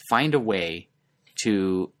to find a way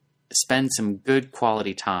to spend some good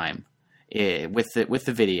quality time with the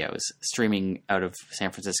videos streaming out of San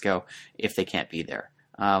Francisco if they can't be there.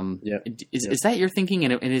 Is that your thinking?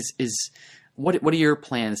 And what are your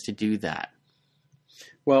plans to do that?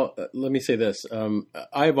 Well, let me say this.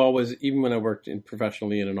 I've always, even when I worked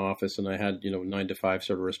professionally in an office and I had, 9 to 5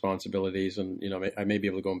 sort of responsibilities and, I may be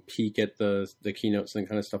able to go and peek at the keynotes and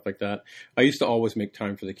kind of stuff like that. I used to always make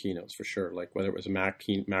time for the keynotes for sure, like whether it was a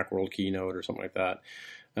Macworld keynote or something like that,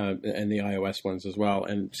 and the iOS ones as well.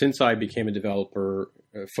 And since I became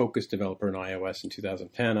a focused developer in iOS in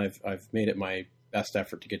 2010, I've made it my best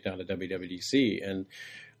effort to get down to WWDC. And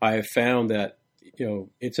I have found that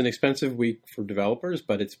it's an expensive week for developers,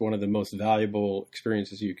 but it's one of the most valuable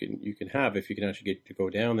experiences you can have if you can actually get to go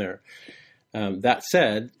down there. That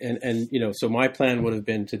said, and so my plan would have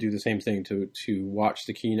been to do the same thing, to watch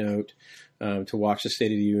the keynote, to watch the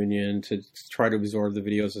State of the Union, to try to absorb the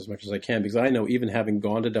videos as much as I can, because I know even having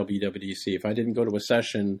gone to WWDC, if I didn't go to a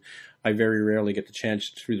session, I very rarely get the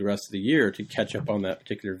chance through the rest of the year to catch up on that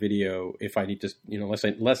particular video if I need to,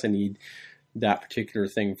 unless I need that particular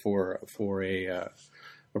thing for a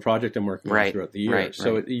project I'm working on throughout the year. Right.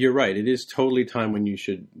 So you're right. It is totally time when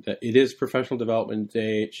it is Professional Development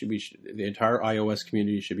Day. It should be, the entire iOS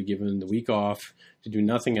community should be given the week off to do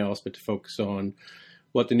nothing else but to focus on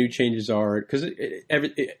what the new changes are, because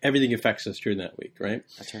everything affects us during that week, right?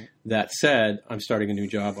 That's right. That said, I'm starting a new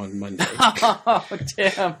job on Monday. Oh,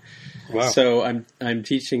 damn. Wow. So I'm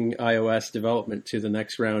teaching iOS development to the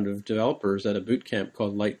next round of developers at a boot camp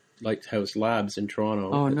called Lighthouse Labs in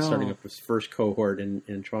Toronto. Oh, no. Starting up its first cohort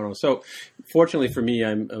in Toronto. So fortunately for me,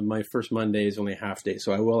 my first Monday is only a half day.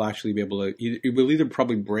 So I will actually be able to, we'll either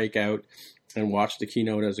probably break out and watch the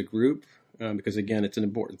keynote as a group, because again, it's an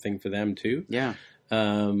important thing for them too. Yeah.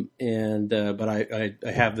 But I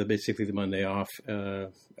have basically the Monday off,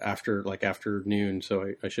 after noon.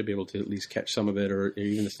 So I should be able to at least catch some of it, or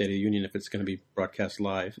even the State of the Union if it's going to be broadcast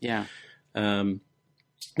live. Yeah.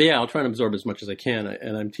 But yeah, I'll try and absorb as much as I can.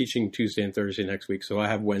 And I'm teaching Tuesday and Thursday next week, so I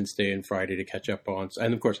have Wednesday and Friday to catch up on.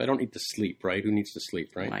 And of course, I don't need to sleep, right? Who needs to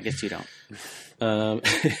sleep, right? Well, I guess you don't.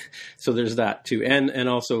 So there's that too. And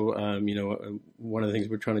also, one of the things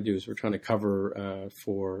we're trying to do is we're trying to cover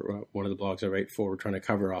for one of the blogs I write for. We're trying to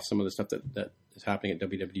cover off some of the stuff that is happening at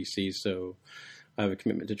WWDC. So I have a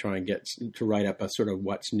commitment to try and to write up a sort of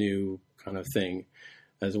what's new kind of thing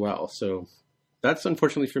as well. So that's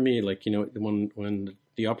unfortunately for me, when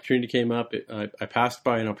the opportunity came up, I passed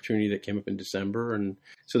by an opportunity that came up in December. And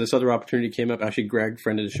so this other opportunity came up. Actually,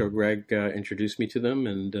 friend of the show, Greg, introduced me to them,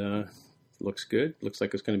 and looks good. Looks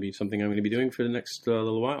like it's going to be something I'm going to be doing for the next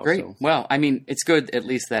little while. Great. So. Well, I mean, it's good at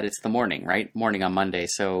least that it's the morning, right? Morning on Monday.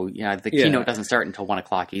 So, the keynote doesn't start until 1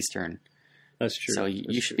 o'clock Eastern. That's true. So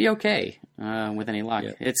you should be okay with any luck.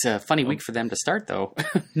 Yeah. It's a funny week for them to start, though,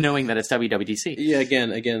 knowing that it's WWDC. Yeah,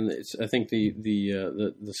 again, I think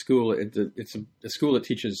the school it's a school that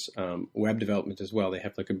teaches web development as well. They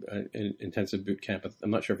have like an intensive boot camp.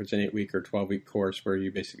 I'm not sure if it's an 8-week or 12-week course where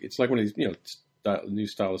you basically, it's like one of these new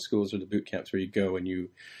style of schools or the boot camps where you go and you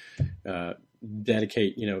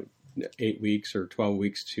dedicate 8 weeks or 12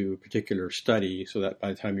 weeks to a particular study, so that by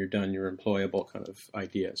the time you're done, you're employable kind of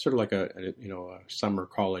idea. It's sort of like a summer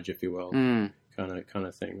college, if you will, kind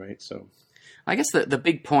of thing, right? So, I guess the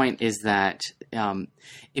big point is that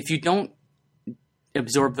if you don't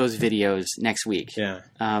absorb those videos next week,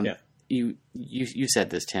 you said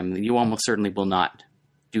this, Tim, you almost certainly will not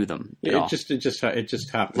do them. It just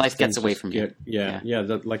happens. Life gets away from you.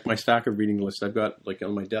 Like my stack of reading list, I've got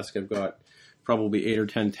on my desk, I've got probably 8 or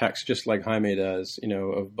 10 texts, just like Jaime does,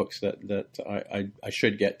 of books that I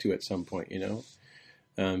should get to at some point,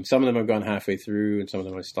 Some of them I've gone halfway through, and some of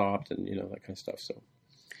them I stopped, and that kind of stuff. So,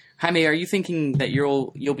 Jaime, are you thinking that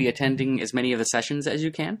you'll be attending as many of the sessions as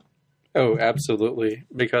you can? Oh, absolutely,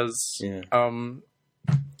 because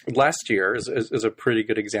last year is a pretty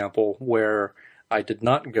good example where I did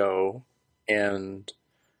not go and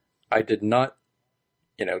I did not,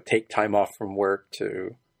 take time off from work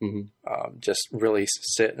to just really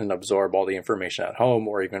sit and absorb all the information at home,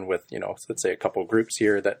 or even with, let's say a couple of groups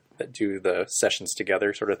here that do the sessions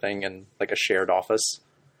together sort of thing in like a shared office.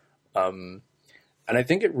 And I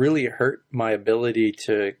think it really hurt my ability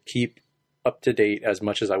to keep up to date as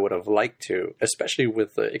much as I would have liked to, especially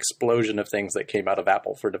with the explosion of things that came out of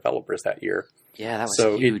Apple for developers that year. Yeah, that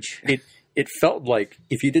was huge. It felt like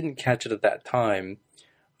if you didn't catch it at that time,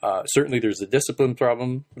 certainly there's a discipline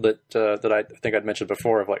problem that I think I'd mentioned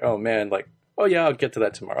before of like, oh man, like, oh yeah, I'll get to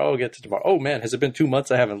that tomorrow. I'll get to tomorrow. Oh man, has it been 2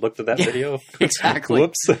 months? I haven't looked at that video. Exactly.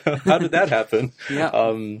 Whoops. How did that happen? Yeah.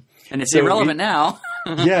 And it's irrelevant now.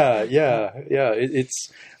 Yeah.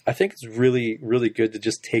 I think it's really, really good to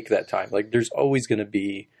just take that time. Like there's always going to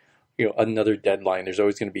be, another deadline. There's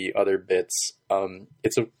always going to be other bits.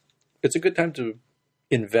 It's a good time to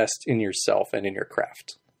invest in yourself and in your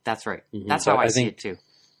craft. That's right. That's how I see it too.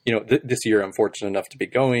 This year I'm fortunate enough to be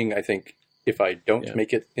going. I think if I don't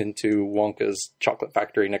make it into Wonka's Chocolate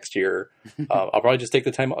Factory next year, I'll probably just take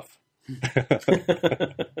the time off.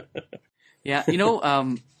 Yeah.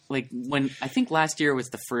 Like when I think last year was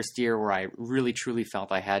the first year where I really truly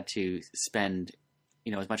felt I had to spend,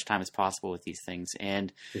 as much time as possible with these things.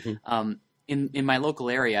 And in my local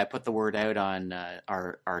area, I put the word out on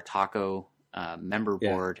our taco member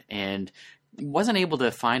board and wasn't able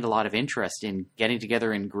to find a lot of interest in getting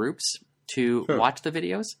together in groups to watch the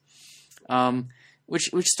videos, which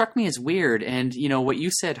struck me as weird. And, what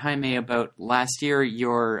you said, Jaime, about last year,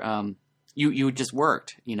 you just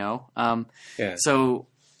worked, So,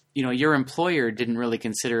 your employer didn't really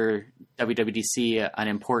consider WWDC an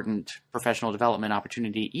important professional development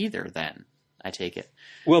opportunity either then, I take it.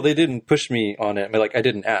 Well, they didn't push me on it. I mean, I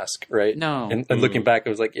didn't ask, right? No. And looking back, I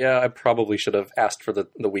was like, yeah, I probably should have asked for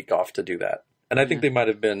the week off to do that. And I think they might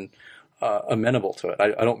have been amenable to it.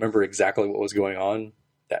 I don't remember exactly what was going on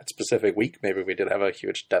that specific week. Maybe we did have a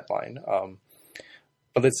huge deadline.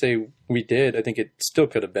 But let's say we did, I think it still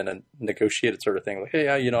could have been a negotiated sort of thing. Like,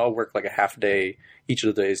 hey, I'll work like a half day each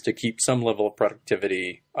of the days to keep some level of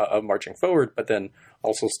productivity marching forward, but then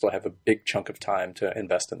also still have a big chunk of time to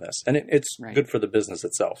invest in this. And it's good for the business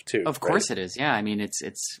itself too. Of course it is. Yeah. I mean, it's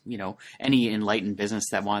any enlightened business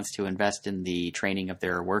that wants to invest in the training of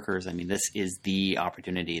their workers. I mean, this is the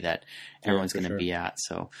opportunity that everyone's going to be at.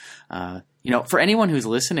 So, for anyone who's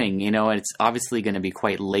listening, it's obviously going to be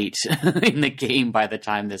quite late in the game by the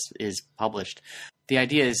time this is published. The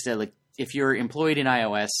idea is that if you're employed in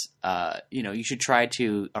iOS, you should try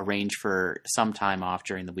to arrange for some time off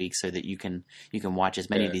during the week so that you can watch as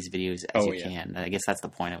many of these videos as you can. I guess that's the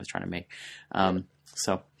point I was trying to make.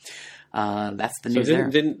 So that's the news there.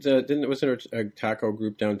 Was there a taco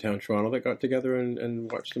group downtown Toronto that got together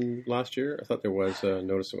and watched them last year? I thought there was a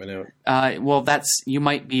notice that went out. Well, you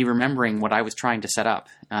might be remembering what I was trying to set up.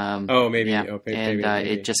 Maybe. Yeah. Oh, maybe.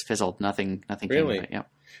 It just fizzled. Nothing really? came of it. Yeah.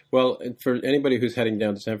 Well, for anybody who's heading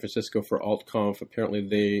down to San Francisco for AltConf, apparently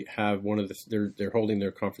they have they're holding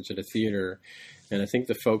their conference at a theater, and I think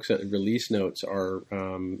the folks at Release Notes are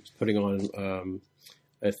putting on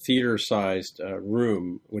a theater-sized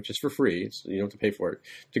room, which is for free, so you don't have to pay for it,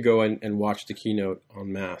 to go and watch the keynote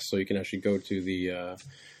en masse. So you can actually go to the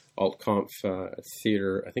AltConf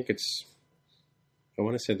theater. I think I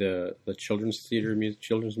want to say the Children's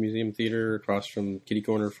Museum Theater across from Kitty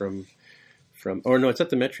Corner from it's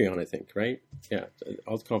at the Metreon, I think, right? Yeah,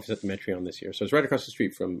 AltConf is at the Metreon this year. So it's right across the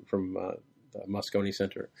street from the Moscone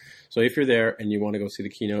Center. So if you're there and you want to go see the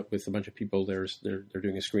keynote with a bunch of people, they're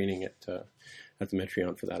doing a screening at the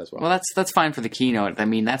Metreon for that as well. Well, that's fine for the keynote. I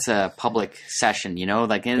mean, that's a public session,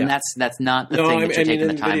 that's not the thing that you're taking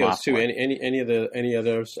the time off too. for. Any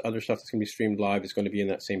other stuff that's going to be streamed live is going to be in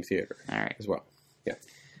that same theater as well. Yeah.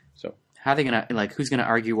 So. How are they going to, who's going to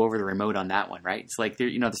argue over the remote on that one, right? It's like,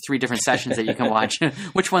 there's 3 different sessions that you can watch.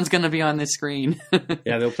 Which one's going to be on this screen?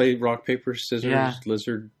 Yeah, they'll play rock, paper, scissors,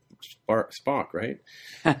 lizard, Spock, right?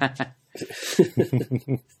 That's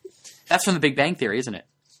from the Big Bang Theory, isn't it?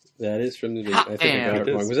 That is from the Big Bang. I think I got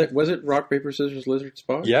it wrong. Was it rock, paper, scissors, lizard,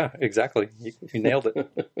 Spock? Yeah, exactly. You nailed it.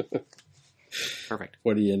 Perfect.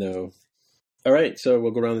 What do you know? All right, so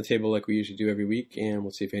we'll go around the table like we usually do every week, and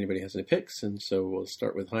we'll see if anybody has any picks. And so we'll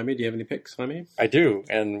start with Jaime. Do you have any picks, Jaime? I do,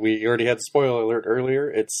 and we already had the spoiler alert earlier.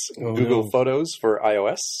 It's Google Photos for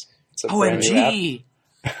iOS. It's a OMG!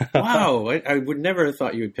 Wow, I would never have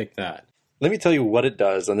thought you would pick that. Let me tell you what it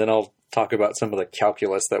does, and then I'll talk about some of the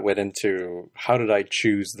calculus that went into how did I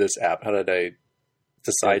choose this app? How did I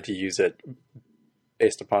decide to use it?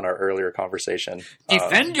 based upon our earlier conversation.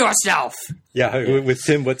 Defend yourself! Yeah, with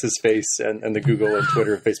Tim What's-His-Face and the Google and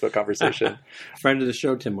Twitter and Facebook conversation. Friend of the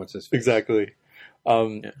show, Tim What's-His-Face. Exactly.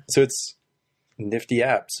 So it's a nifty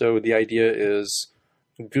app. So the idea is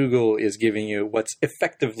Google is giving you what's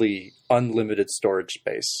effectively unlimited storage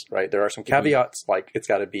space, right? There are some caveats, like it's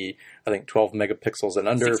got to be, I think, 12 megapixels and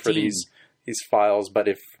under 16. for these files. But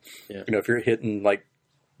if if you're hitting like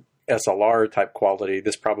SLR type quality,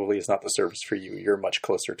 this probably is not the service for you. You're much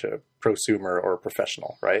closer to prosumer or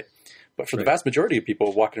professional, right? But for the vast majority of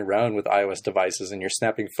people walking around with iOS devices and you're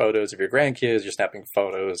snapping photos of your grandkids, you're snapping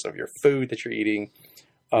photos of your food that you're eating,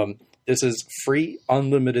 this is free,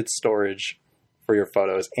 unlimited storage for your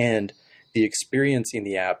photos. And the experience in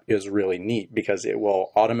the app is really neat because it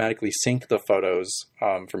will automatically sync the photos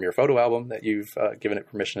from your photo album that you've given it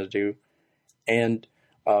permission to do. And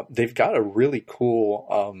they've got a really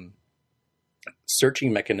cool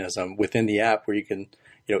searching mechanism within the app where you can,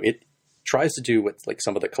 it tries to do what like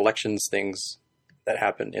some of the collections things that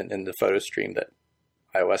happen in the photo stream that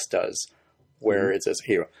iOS does, where it says,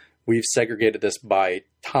 here, we've segregated this by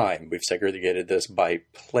time. We've segregated this by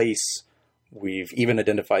place. We've even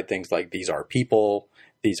identified things like these are people,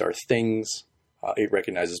 these are things. It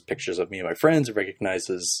recognizes pictures of me and my friends. It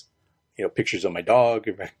recognizes, pictures of my dog.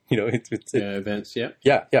 Events. Yeah.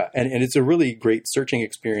 Yeah. And it's a really great searching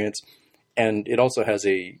experience. And it also has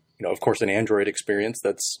of course, an Android experience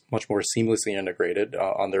that's much more seamlessly integrated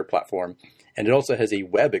on their platform. And it also has a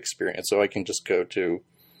web experience. So I can just go to,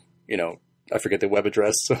 I forget the web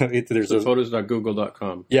address. There's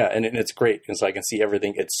photos.google.com. Yeah, and it's great. And so I can see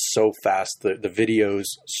everything. It's so fast. The videos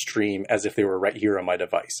stream as if they were right here on my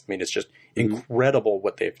device. I mean, it's just incredible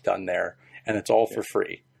what they've done there. And it's all for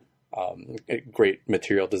free. A great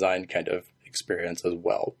material design kind of experience as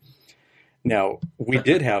well. Now, we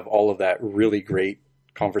did have all of that really great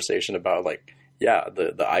conversation about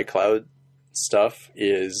the iCloud stuff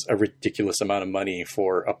is a ridiculous amount of money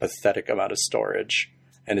for a pathetic amount of storage.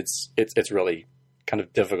 And it's really kind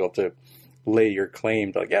of difficult to lay your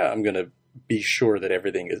claim to I'm going to be sure that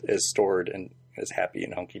everything is stored and is happy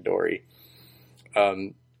and hunky-dory.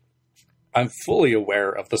 I'm fully aware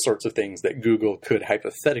of the sorts of things that Google could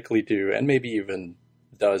hypothetically do and maybe even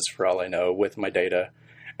does, for all I know, with my data.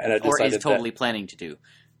 And I decided or is totally planning to do.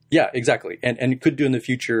 Yeah, exactly. And could do in the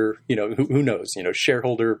future, who knows,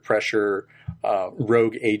 shareholder pressure,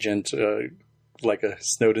 rogue agent, like a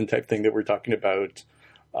Snowden type thing that we're talking about,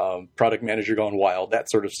 product manager gone wild, that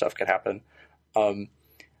sort of stuff could happen. And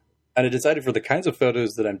I decided for the kinds of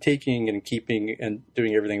photos that I'm taking and keeping and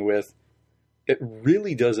doing everything with, it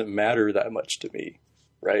really doesn't matter that much to me,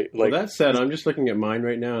 right? Like, well, that said, I'm just looking at mine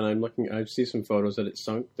right now, and I see some photos that it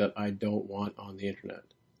sunk that I don't want on the internet.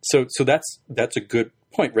 So that's a good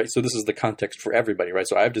point, right? So this is the context for everybody, right?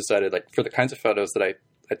 So I've decided, for the kinds of photos that I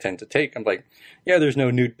tend to take, I'm like, yeah, there's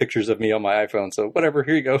no nude pictures of me on my iPhone, so whatever,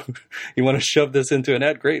 here you go. You want to shove this into an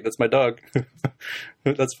ad? Great, that's my dog.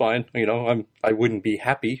 That's fine. I wouldn't be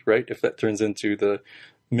happy, right, if that turns into the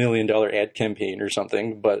 $1 million ad campaign or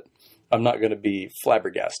something, but I'm not going to be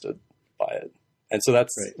flabbergasted by it. And so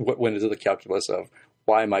that's what went into the calculus of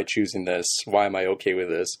why am I choosing this? Why am I okay with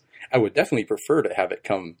this? I would definitely prefer to have it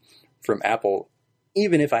come from Apple,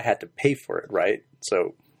 even if I had to pay for it, right?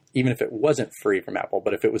 So even if it wasn't free from Apple,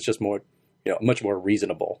 but if it was just more, much more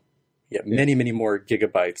reasonable, many, many more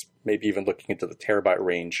gigabytes, maybe even looking into the terabyte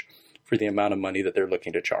range for the amount of money that they're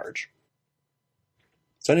looking to charge.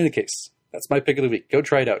 So in any case, that's my pick of the week. Go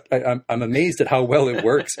try it out. I'm amazed at how well it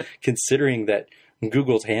works, considering that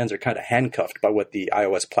Google's hands are kind of handcuffed by what the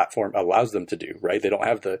iOS platform allows them to do, right? They don't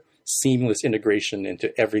have the seamless integration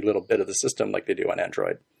into every little bit of the system like they do on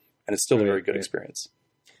Android. And it's still a very good experience.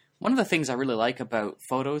 One of the things I really like about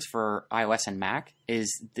Photos for iOS and Mac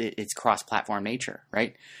is its cross-platform nature,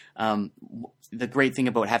 right? The great thing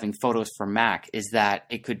about having Photos for Mac is that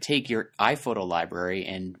it could take your iPhoto library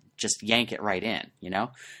and just yank it right in,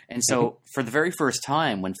 And so for the very first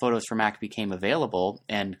time when Photos for Mac became available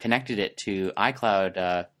and connected it to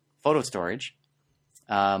iCloud photo storage,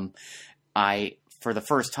 I, for the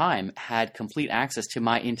first time, had complete access to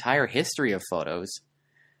my entire history of photos,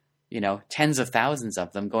 tens of thousands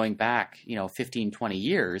of them going back, 15, 20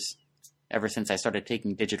 years, ever since I started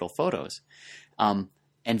taking digital photos, and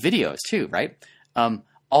videos too, right?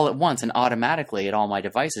 All at once and automatically at all my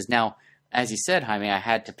devices. Now, as you said, Jaime, I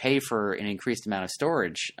had to pay for an increased amount of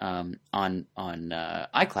storage on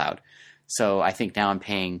iCloud. So I think now I'm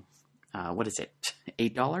paying, what is it,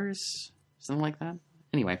 $8? Something like that?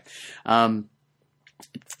 Anyway,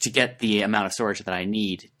 to get the amount of storage that I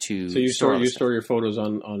need to store your photos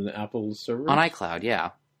on Apple's server? On iCloud,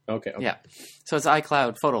 yeah. Okay. Yeah. So it's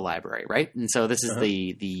iCloud Photo Library, right? And so this is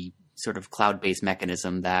the sort of cloud-based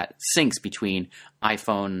mechanism that syncs between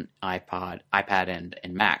iPhone, iPad,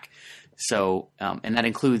 and Mac. So, and that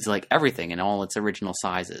includes like everything in all its original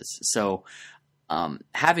sizes. So,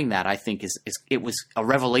 having that, I think it was a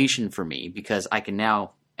revelation for me, because I can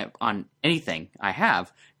now, on anything I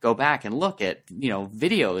have, go back and look at,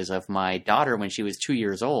 videos of my daughter when she was 2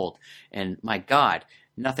 years old. And my God,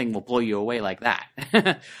 nothing will blow you away like that.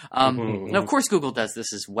 And of course, Google does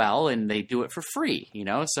this as well, and they do it for free,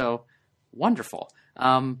 so wonderful.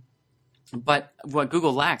 But what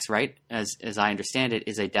Google lacks, right, as I understand it,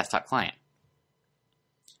 is a desktop client,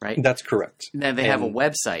 right? That's correct. Now they have a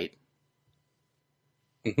website,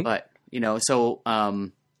 but, so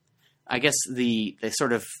I guess the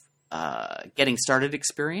sort of getting started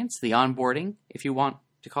experience, the onboarding, if you want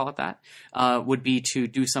to call it that, would be to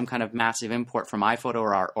do some kind of massive import from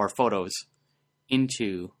iPhoto or Photos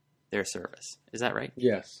into their service. Is that right?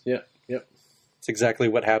 Yes. Yep. It's exactly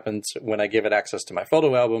what happened when I gave it access to my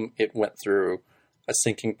photo album. It went through a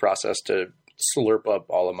syncing process to slurp up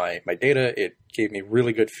all of my data. It gave me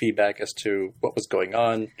really good feedback as to what was going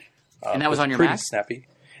on. And that was on your pretty Mac? Snappy.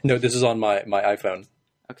 No, this is on my iPhone.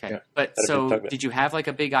 Okay. Yeah. But so did you have like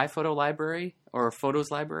a big iPhoto library or Photos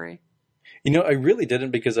library? I really didn't,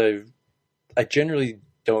 because I generally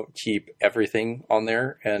don't keep everything on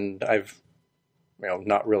there, and I've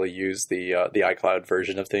not really used the iCloud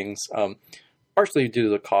version of things. Partially due to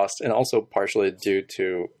the cost, and also partially due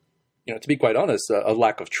to, to be quite honest, a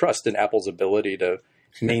lack of trust in Apple's ability to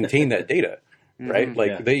maintain that data, right?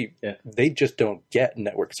 Like they just don't get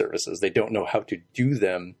network services. They don't know how to do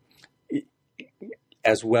them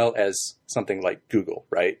as well as something like Google,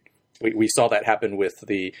 right? We saw that happen with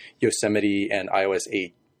the Yosemite and iOS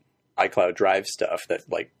 8 iCloud Drive stuff that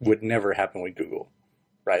like would never happen with Google,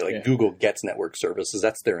 right? Like Google gets network services.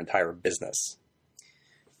 That's their entire business.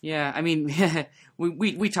 Yeah, I mean,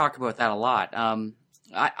 we talk about that a lot.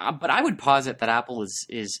 But I would posit that Apple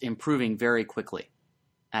is improving very quickly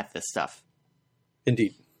at this stuff.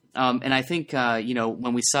 Indeed. And I think,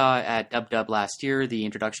 when we saw at DubDub last year the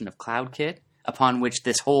introduction of CloudKit, upon which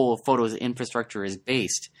this whole Photos infrastructure is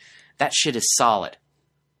based, that shit is solid.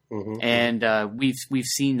 And we've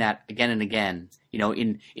seen that again and again,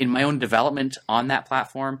 in my own development on that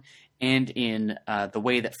platform, and in the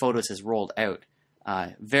way that Photos has rolled out.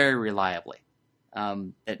 Very reliably.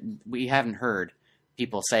 That we haven't heard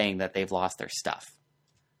people saying that they've lost their stuff.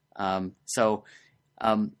 When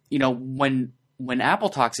Apple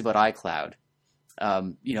talks about iCloud,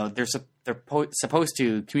 they're supposed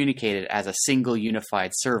to communicate it as a single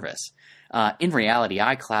unified service. In reality,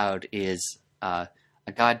 iCloud is a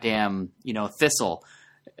goddamn thistle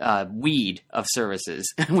weed of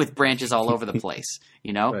services with branches all over the place.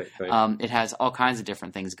 Right. It has all kinds of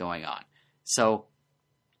different things going on. So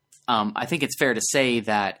I think it's fair to say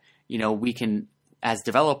that, we can, as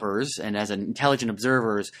developers and as intelligent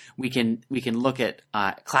observers, we can look at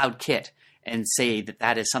CloudKit and say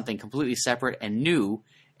that is something completely separate and new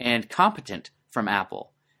and competent from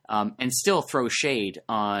Apple, and still throw shade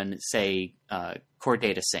on, say, Core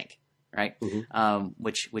Data Sync, right?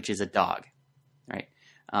 Which is a dog, right?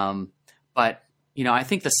 But I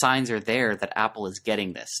think the signs are there that Apple is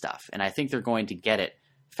getting this stuff, and I think they're going to get it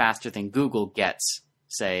faster than Google gets,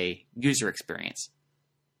 say, user experience.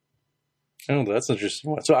 Oh, that's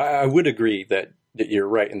interesting. So I would agree that you're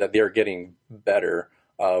right, and that they are getting better.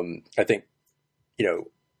 I think,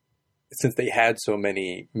 since they had so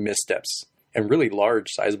many missteps, and really large,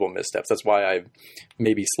 sizable missteps, that's why I'm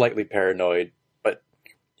maybe slightly paranoid, but,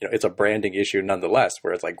 it's a branding issue nonetheless,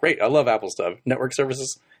 where it's like, great, I love Apple stuff. Network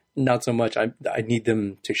services, not so much. I need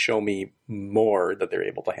them to show me more that they're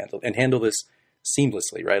able to handle this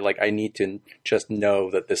seamlessly, right? Like, I need to just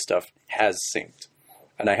know that this stuff has synced,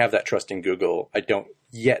 and I have that trust in Google. I don't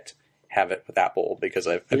yet have it with Apple, because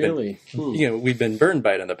I've been, we've been burned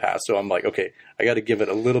by it in the past. So I'm like, okay, I got to give it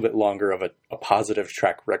a little bit longer of a positive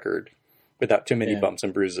track record without too many bumps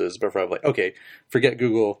and bruises before I'm like, okay, forget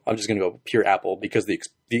Google. I'm just going to go pure Apple, because the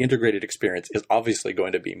integrated experience is obviously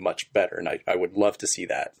going to be much better, and I would love to see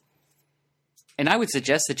that. And I would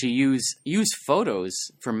suggest that you use Photos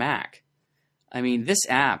for Mac. I mean, this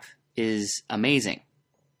app is amazing.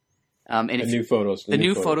 And the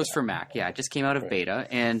new Photos for Mac, it just came out of beta,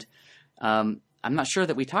 and I'm not sure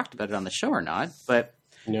that we talked about it on the show or not, but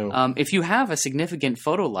if you have a significant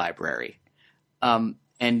photo library,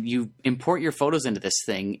 and you import your photos into this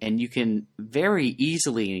thing, and you can very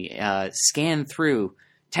easily scan through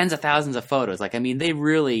tens of thousands of photos. They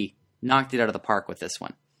really knocked it out of the park with this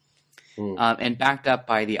one, and backed up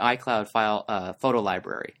by the iCloud file photo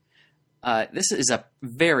library. this is a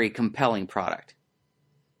very compelling product.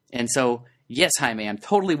 And so, yes, Jaime, I'm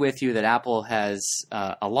totally with you that Apple has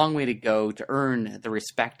a long way to go to earn the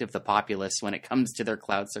respect of the populace when it comes to their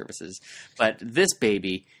cloud services. But this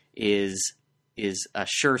baby is a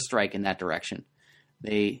sure strike in that direction.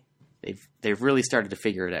 They've really started to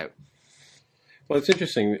figure it out. Well, it's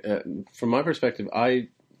interesting. From my perspective,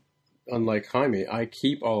 unlike Jaime, I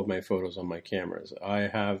keep all of my photos on my cameras. I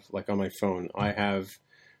have, like on my phone, I have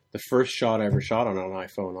the first shot I ever shot on an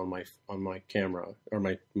iPhone on my camera, or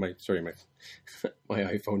my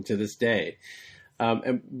iPhone to this day.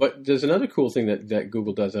 But there's another cool thing that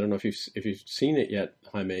Google does. I don't know if you've seen it yet,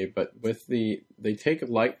 Jaime, but they take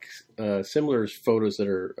similar photos that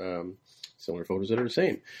are the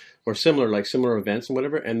same, or similar events and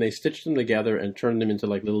whatever, and they stitch them together and turn them into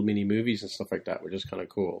like little mini movies and stuff like that, which is kind of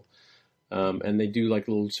cool. And they do like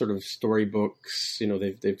little sort of storybooks. You know,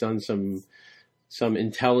 they've done some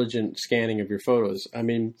intelligent scanning of your photos. I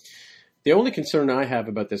mean, the only concern I have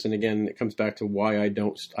about this, and again, it comes back to why I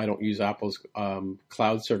don't use Apple's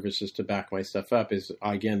cloud services to back my stuff up, is,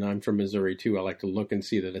 again, I'm from Missouri too. I like to look and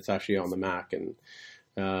see that it's actually on the Mac and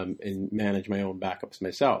manage my own backups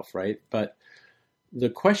myself, right? But the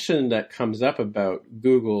question that comes up about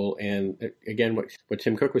Google, and again, what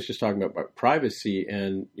Tim Cook was just talking about privacy,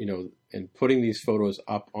 and and putting these photos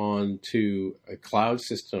up onto a cloud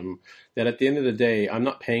system that at the end of the day I'm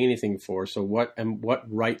not paying anything for. So what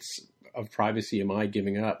rights of privacy am I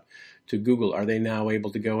giving up to Google? Are they now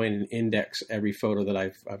able to go in and index every photo that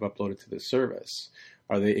I've uploaded to this service?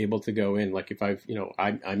 Are they able to go in, like if I've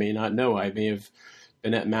I may not know, I may have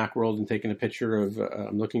been at Macworld and taken a picture of,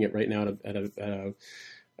 I'm looking at right now at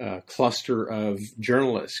a cluster of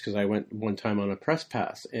journalists, because I went one time on a press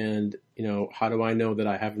pass, and how do I know that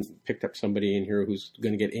I haven't picked up somebody in here who's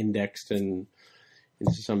going to get indexed and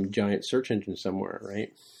into some giant search engine somewhere,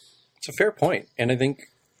 right? It's a fair point, and I think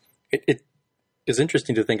it is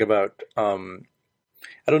interesting to think about. I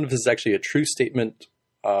don't know if this is actually a true statement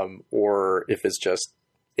or if it's just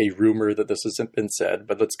a rumor that this hasn't been said,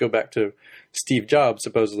 but let's go back to Steve Jobs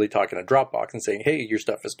supposedly talking to Dropbox and saying, hey, your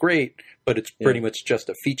stuff is great, but it's pretty much just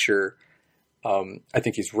a feature. I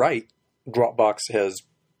think he's right. Dropbox has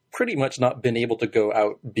pretty much not been able to go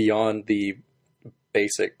out beyond the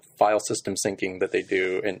basic file system syncing that they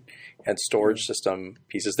do and storage system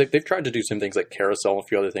pieces. They've tried to do some things like Carousel and a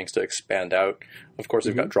few other things to expand out. Of course,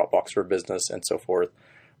 they've got Dropbox for Business and so forth,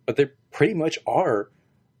 but they pretty much are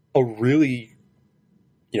a really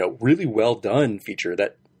well done feature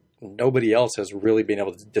that nobody else has really been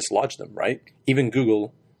able to dislodge them, right? Even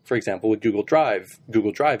Google, for example, with Google Drive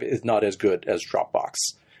is not as good as Dropbox.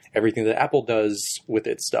 Everything that Apple does with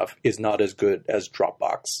its stuff is not as good as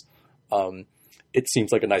Dropbox. It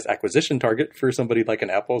seems like a nice acquisition target for somebody like an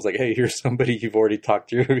Apple. It's like, hey, here's somebody you've already talked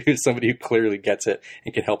to. Here's somebody who clearly gets it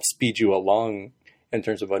and can help speed you along in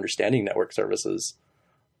terms of understanding network services.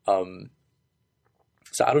 So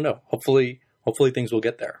I don't know. Hopefully things will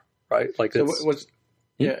get there, right? Like, so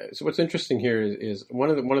So what's interesting here is one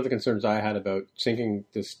of the concerns I had about syncing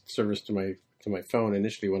this service to my phone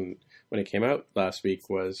initially when it came out last week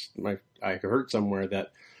was I heard somewhere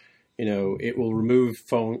that it will remove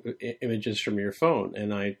phone images from your phone,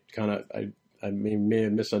 and I may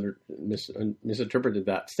have misinterpreted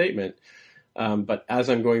that statement. But as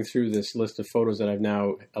I'm going through this list of photos that I've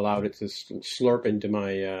now allowed it to slurp into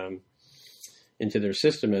my into their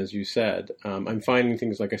system, as you said, I'm finding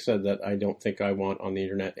things, like I said, that I don't think I want on the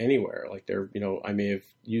internet anywhere. Like I may have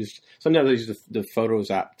sometimes I use the Photos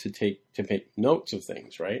app to make notes of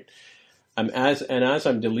things, right? As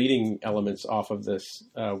I'm deleting elements off of this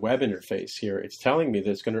web interface here, it's telling me that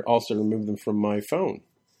it's going to also remove them from my phone.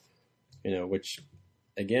 Which,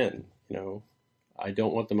 again, I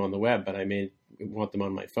don't want them on the web, but I may want them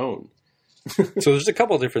on my phone. So there's a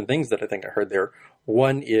couple of different things that I think I heard there.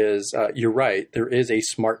 One is, you're right, there is a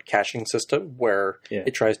smart caching system where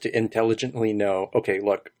it tries to intelligently know, okay,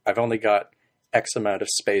 look, I've only got X amount of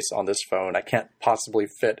space on this phone. I can't possibly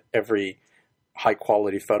fit every high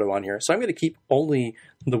quality photo on here. So I'm going to keep only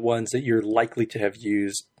the ones that you're likely to have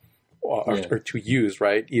used or to use,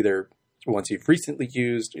 right? Either ones you've recently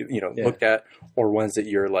used, looked at, or ones that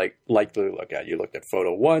you're likely to look at. You looked at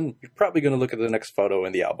photo 1, you're probably going to look at the next photo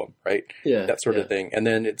in the album, right? Yeah. That sort of thing. And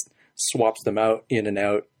then it swaps them out in and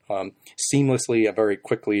out seamlessly and very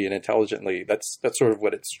quickly and intelligently. That's sort of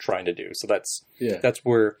what it's trying to do. So that's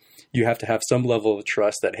where you have to have some level of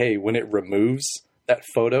trust that, hey, when it removes that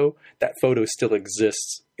photo still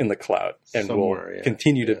exists in the cloud and will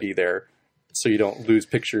continue to be there, so you don't lose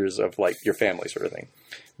pictures of like your family, sort of thing.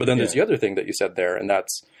 But then there's the other thing that you said there, and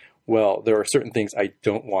that's, well, there are certain things I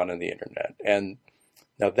don't want on the internet. And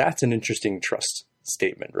Now that's an interesting trust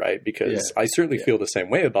statement, right? Because I certainly feel the same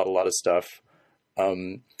way about a lot of stuff.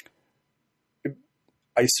 I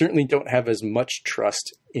certainly don't have as much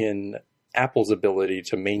trust in Apple's ability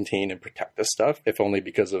to maintain and protect this stuff, if only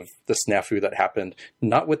because of the snafu that happened,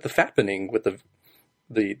 not with the fappening, with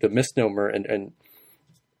the misnomer and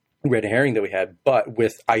red herring that we had, but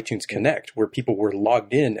with iTunes Connect, where people were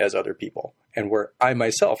logged in as other people, and where I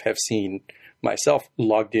myself have seen myself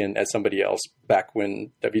logged in as somebody else back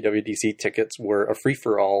when WWDC tickets were a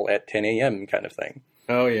free-for-all at 10 a.m. kind of thing.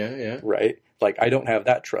 Oh, yeah. Right? Like, I don't have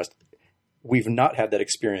that trust. We've not had that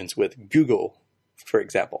experience with Google, for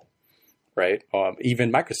example, right?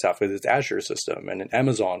 Even Microsoft with its Azure system and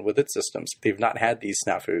Amazon with its systems, they've not had these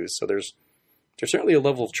snafus. So there's certainly a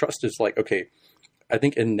level of trust. It's like, okay, I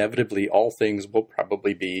think inevitably all things will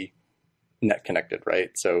probably be net connected, right?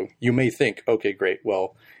 So you may think, okay, great.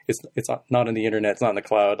 Well, it's not in the internet. It's not in the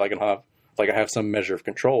cloud. I have some measure of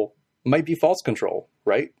control. It might be false control,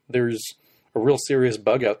 right? There's a real serious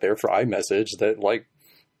bug out there for iMessage that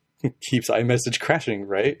keeps iMessage crashing,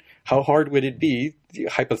 right? How hard would it be,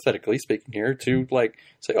 hypothetically speaking here, to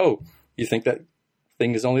say, oh, you think that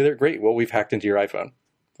thing is only there? Great. Well, we've hacked into your iPhone.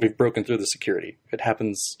 We've broken through the security. It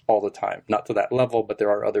happens all the time. Not to that level, but there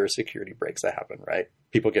are other security breaks that happen, right?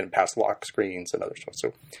 People getting past lock screens and other stuff.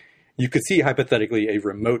 So you could see hypothetically a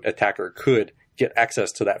remote attacker could get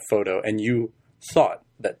access to that photo, and you thought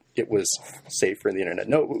that it was safe for the internet.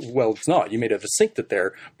 No, well, it's not. You may have synced it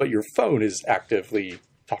there, but your phone is actively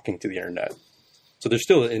talking to the internet. So there's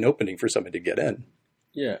still an opening for somebody to get in.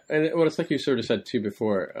 Yeah. And it's like you sort of said too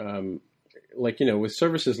before, with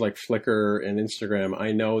services like Flickr and Instagram,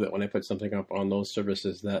 I know that when I put something up on those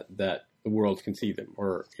services that the world can see them,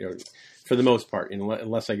 or, for the most part,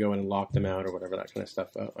 unless I go in and lock them out or whatever, that kind of stuff.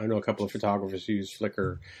 I know a couple of photographers who use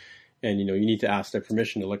Flickr, and, you need to ask their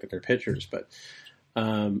permission to look at their pictures. But,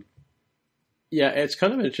 it's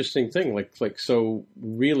kind of an interesting thing. So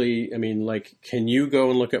really, can you go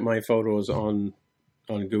and look at my photos on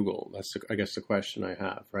Google? That's, I guess, the question I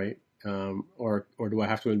have, right? Or do I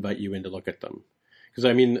have to invite you in to look at them? Because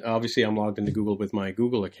obviously I'm logged into Google with my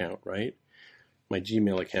Google account, right? My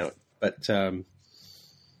Gmail account. But how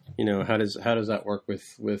does that work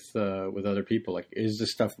with other people? Is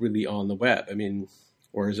this stuff really on the web?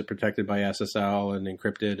 Or is it protected by SSL and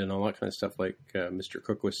encrypted and all that kind of stuff, like Mr.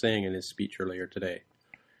 Cook was saying in his speech earlier today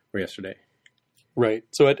or yesterday? Right.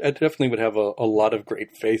 So I definitely would have a lot of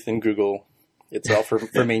great faith in Google itself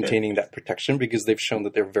for maintaining that protection, because they've shown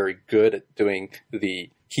that they're very good at doing the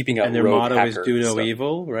keeping out. And their motto is "Do no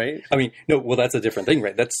evil," right? No. Well, that's a different thing,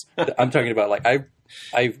 right? I'm talking about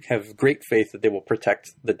I have great faith that they will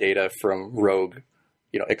protect the data from rogue,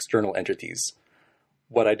 external entities.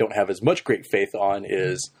 What I don't have as much great faith on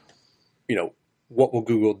is, what will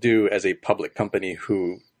Google do as a public company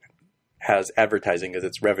who has advertising as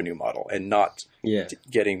its revenue model and not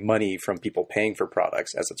getting money from people paying for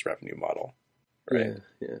products as its revenue model. Right.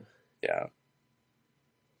 Yeah.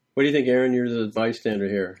 What do you think, Aaron? You're the bystander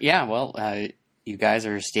here. Yeah, well, you guys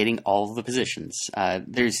are stating all of the positions.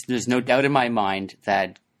 There's no doubt in my mind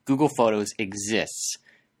that Google Photos exists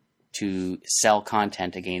to sell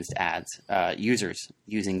content against ads, users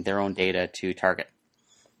using their own data to target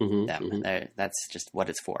them. Mm-hmm. That's just what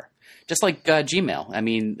it's for. Just like Gmail.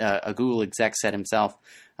 A Google exec said himself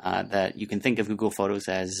that you can think of Google Photos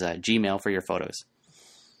as Gmail for your photos.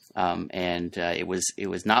 It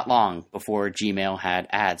was not long before Gmail had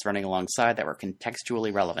ads running alongside that were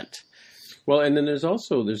contextually relevant. Well, and then there's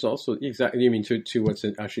also exactly. You mean to what's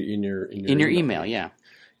actually in your email? Yeah.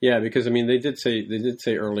 Yeah, because they did say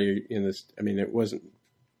earlier in this. It wasn't,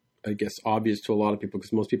 I guess, obvious to a lot of people,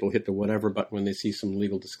 because most people hit the whatever button when they see some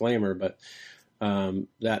legal disclaimer. But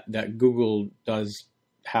that Google does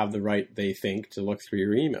have the right, they think, to look through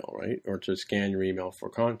your email, right, or to scan your email for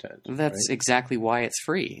content. That's right? exactly why it's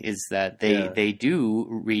free. Is that they do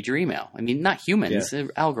read your email. Not humans,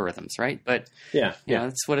 algorithms, right? But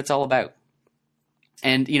that's what it's all about.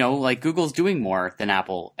 And Google's doing more than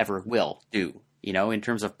Apple ever will do. In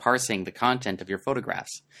terms of parsing the content of your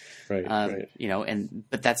photographs, right?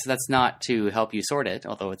 But that's not to help you sort it,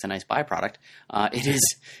 although it's a nice byproduct.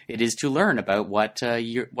 It is to learn about what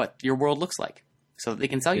your world looks like, so that they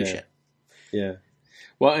can sell you shit. Yeah.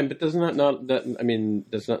 Well, but does that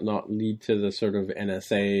not lead to the sort of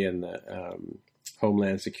NSA and the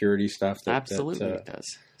Homeland Security stuff? Absolutely, it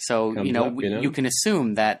does. So, you can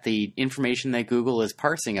assume that the information that Google is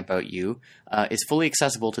parsing about you is fully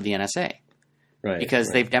accessible to the NSA. Right, because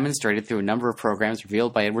they've demonstrated through a number of programs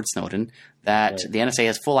revealed by Edward Snowden that the NSA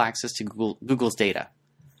has full access to Google's data.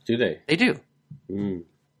 Do they? They do. Mm.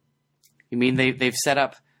 You mean they've set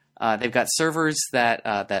up They've got servers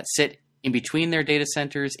that sit in between their data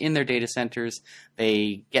centers, in their data centers.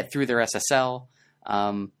 They get through their SSL.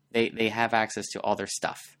 They have access to all their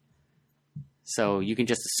stuff. So you can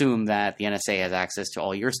just assume that the NSA has access to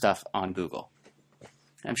all your stuff on Google.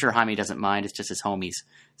 I'm sure Jaime doesn't mind. It's just his homies.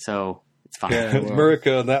 So it's fine. Yeah, well.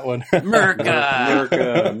 Murica on that one. Murica.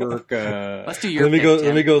 Let's do your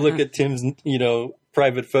Let me go look at Tim's,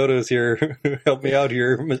 private photos here. Help me out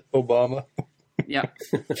here, Obama. Yeah.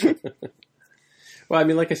 Well, I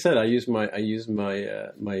mean, like I said, I use my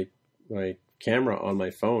camera on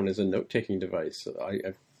my phone as a note-taking device.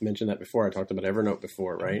 I've mentioned that before. I talked about Evernote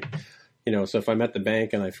before, right? So if I'm at the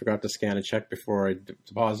bank and I forgot to scan a check before I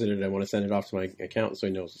deposit it, I want to send it off to my accountant so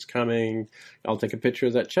he knows it's coming. I'll take a picture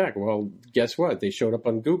of that check. Well, guess what? They showed up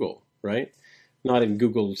on Google, right? Not in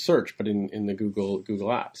Google search, but in the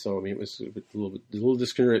Google app. So, I mean, it was a little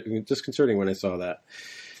disconcerting when I saw that.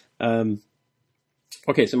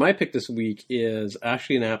 Okay, so my pick this week is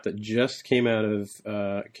actually an app that just came out on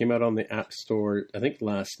the App Store, I think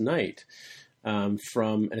last night. It's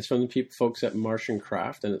from the folks at Martian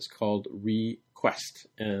Craft, and it's called ReQuest,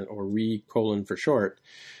 or Re: for short.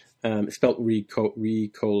 It's spelled Re:*Quest,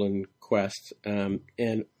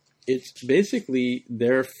 and it's basically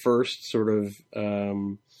their first sort of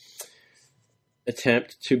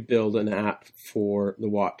attempt to build an app for the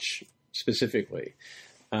watch specifically.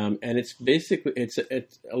 And it's basically, it's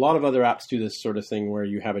a lot of other apps do this sort of thing where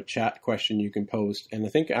you have a chat question you can post. And I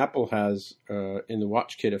think Apple has, in the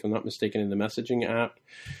WatchKit, if I'm not mistaken, in the messaging app,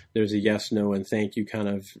 there's a yes, no, and thank you kind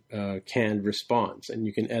of canned response. And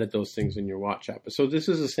you can edit those things in your watch app. So this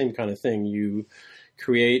is the same kind of thing. You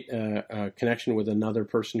create a connection with another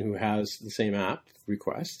person who has the same app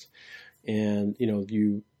request. And,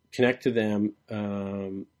 you connect to them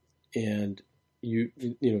and you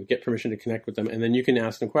get permission to connect with them, and then you can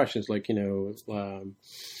ask them questions like, what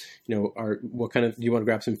kind of, do you want to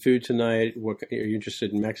grab some food tonight? Are you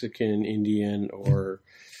interested in Mexican, Indian, or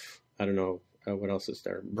I don't know, what else is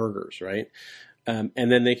there? Burgers, right? And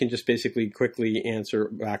then they can just basically quickly answer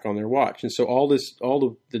back on their watch. And so all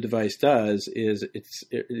the device does is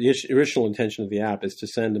the original intention of the app is to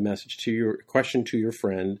send a message to your question to your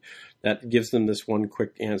friend that gives them this one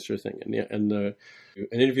quick answer thing. And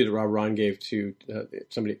an interview that Rob Ron gave to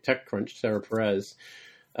somebody at TechCrunch, Sarah Perez,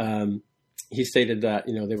 he stated that,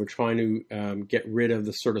 they were trying to get rid of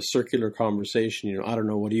the sort of circular conversation. I don't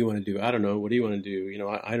know, what do you want to do? I don't know, what do you want to do?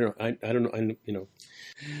 I don't know,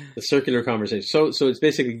 the circular conversation. So it's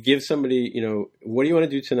basically give somebody, what do you want to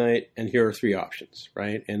do tonight? And here are 3 options,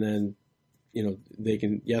 right? And then, they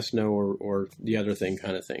can yes, no, or the other thing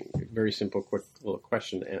kind of thing. Very simple, quick little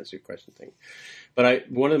question to answer your question thing.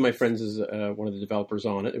 But one of my friends is one of the developers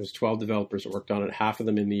on it. It was 12 developers that worked on it, half of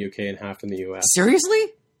them in the UK and half in the US. Seriously?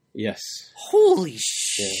 Yes. Holy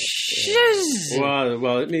shit! Yeah.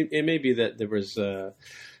 Well, it may be that there was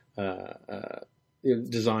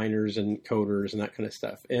designers and coders and that kind of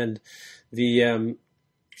stuff, and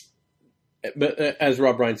but as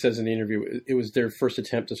Rob Ryan says in the interview, it was their first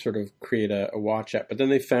attempt to sort of create a watch app. But then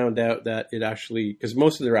they found out that it actually, because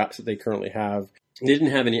most of their apps that they currently have, they didn't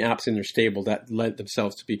have any apps in their stable that lent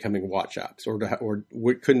themselves to becoming watch apps or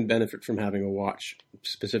couldn't benefit from having a watch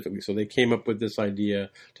specifically. So they came up with this idea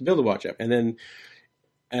to build a watch app. And then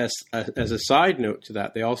as a side note to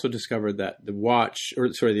that, they also discovered that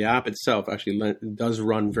the app itself actually does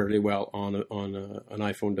run very well on an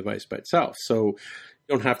iPhone device by itself. So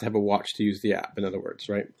you don't have to have a watch to use the app, in other words,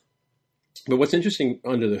 right? But what's interesting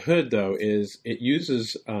under the hood, though, is it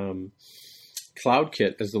uses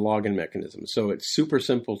CloudKit as the login mechanism. So it's super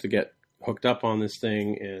simple to get hooked up on this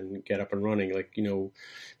thing and get up and running,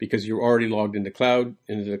 because you're already logged into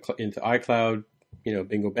iCloud,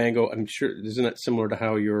 bingo bango. I'm sure, isn't that similar to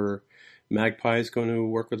how your Magpie is going to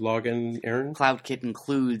work with login, Aaron? CloudKit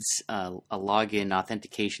includes a login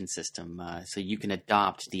authentication system, so you can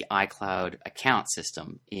adopt the iCloud account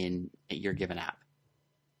system in your given app.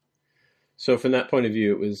 So from that point of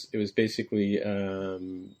view, it was basically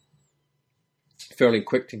fairly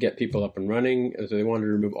quick to get people up and running. So they wanted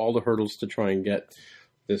to remove all the hurdles to try and get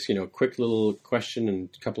this, quick little question and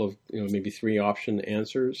a couple of, maybe 3 option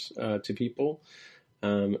answers to people.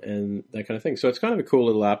 And that kind of thing. So it's kind of a cool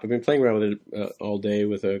little app. I've been playing around with it all day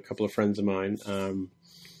with a couple of friends of mine.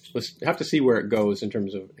 We'll have to see where it goes in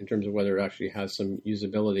terms of whether it actually has some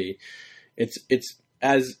usability. It's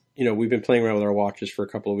as we've been playing around with our watches for a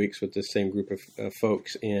couple of weeks with this same group of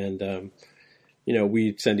folks, and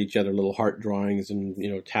we send each other little heart drawings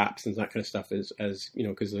and taps and that kind of stuff as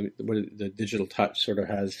because the digital touch sort of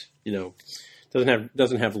has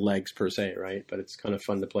doesn't have legs per se, right? But it's kind of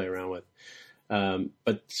fun to play around with.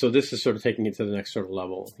 But so this is sort of taking it to the next sort of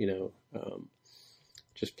level,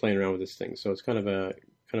 just playing around with this thing. So it's kind of a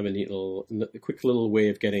neat quick little way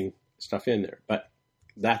of getting stuff in there. But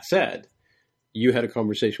that said, you had a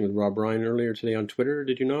conversation with Rob Ryan earlier today on Twitter,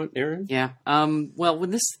 did you not, Aaron? Yeah. Well,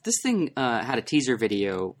 when this thing had a teaser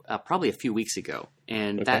video probably a few weeks ago,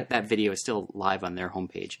 and that video is still live on their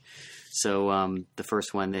homepage. So the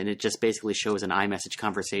first one, and it just basically shows an iMessage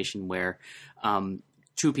conversation where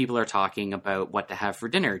two people are talking about what to have for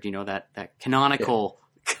dinner. Do you know that canonical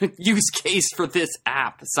use case for this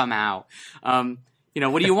app somehow? What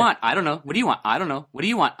do you want? I don't know. What do you want? I don't know. What do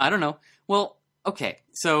you want? I don't know. Well, okay.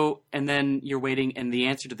 So, and then you're waiting, and the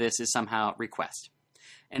answer to this is somehow request.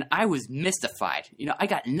 And I was mystified. I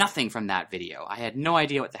got nothing from that video. I had no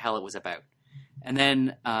idea what the hell it was about. And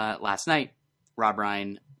then last night, Rob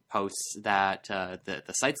Ryan posts that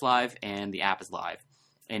the site's live and the app is live.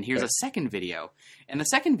 And here's a second video. And the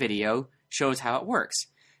second video shows how it works.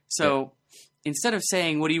 So instead of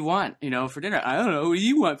saying, what do you want, for dinner? I don't know. What do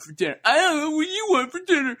you want for dinner? I don't know. What do you want for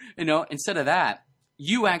dinner? Instead of that,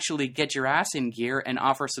 you actually get your ass in gear and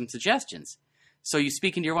offer some suggestions. So you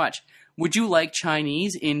speak into your watch. Would you like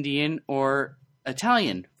Chinese, Indian, or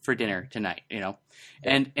Italian for dinner tonight?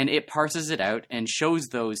 And it parses it out and shows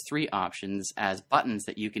those three options as buttons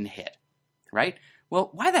that you can hit, right? Well,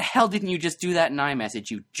 why the hell didn't you just do that in iMessage,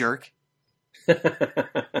 you jerk?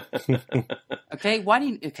 Okay,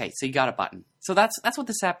 so you got a button. So that's what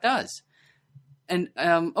this app does. And,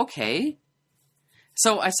 okay.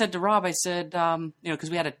 So I said to Rob, because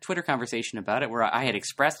we had a Twitter conversation about it where I had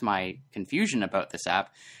expressed my confusion about this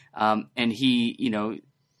app, and he,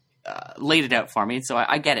 laid it out for me. So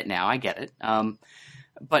I get it now. I get it.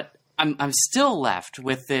 But I'm still left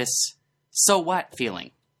with this so what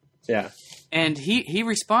feeling. Yeah. And he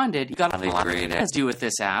responded, you got a lot to do with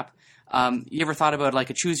this app. You ever thought about like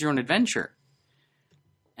a choose your own adventure?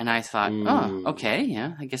 And I thought, oh, okay,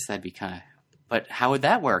 yeah, I guess that'd be kind of, but how would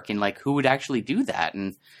that work? And like, who would actually do that?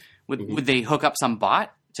 And would they hook up some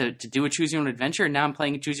bot to do a choose your own adventure? And now I'm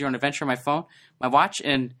playing a choose your own adventure on my phone, my watch,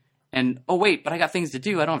 and oh wait, but I got things to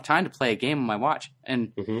do. I don't have time to play a game on my watch.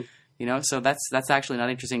 And so that's actually not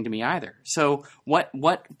interesting to me either. So what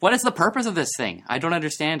is the purpose of this thing? I don't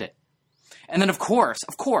understand it. And then of course,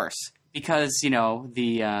 because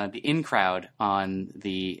the in crowd on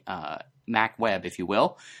the Mac web, if you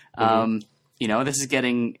will, this is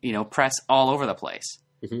getting press all over the place,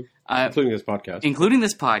 including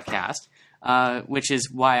this podcast, which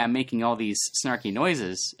is why I'm making all these snarky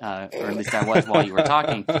noises, or at least I was while you were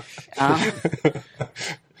talking,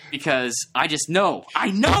 because I know,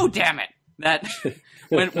 damn it, that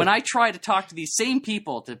when I try to talk to these same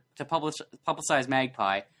people to publicize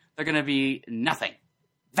Magpie, they're going to be nothing.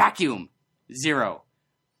 Vacuum. Zero.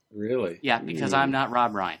 Really? Yeah, because I'm not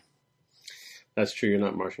Rob Ryan. That's true. You're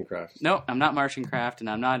not Martian Craft. No, I'm not Martian Craft, and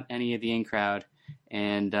I'm not any of the in crowd.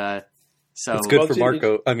 And so it's good for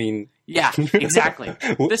Marco. Yeah, exactly.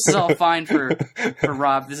 This is all fine for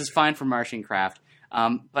Rob. This is fine for Martian Craft.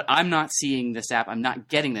 But I'm not seeing this app. I'm not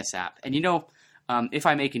getting this app. And if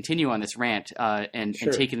I may continue on this rant and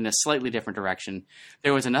take it in a slightly different direction,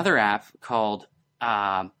 there was another app called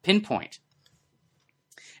Pinpoint.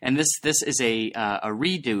 And this is a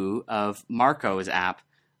redo of Marco's app,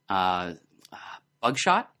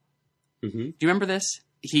 Bugshot. Do you remember this?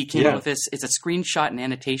 He came up with this. It's a screenshot and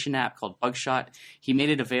annotation app called Bugshot. He made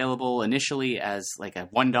it available initially as like a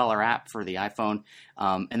 $1 app for the iPhone,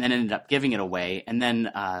 and then ended up giving it away. And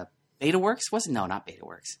then BetaWorks not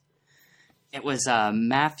BetaWorks. It was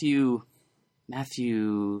Matthew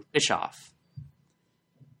Bischoff.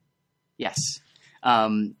 Yes.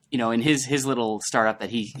 In his little startup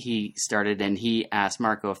that he started, and he asked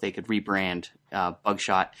Marco if they could rebrand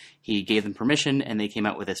Bugshot. He gave them permission, and they came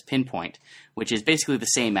out with this Pinpoint, which is basically the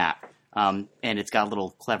same app. And it's got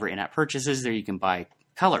little clever in-app purchases. There you can buy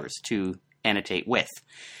colors to annotate with.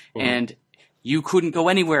 And you couldn't go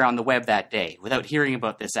anywhere on the web that day without hearing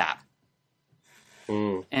about this app.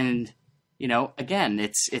 And, again,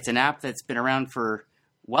 it's an app that's been around for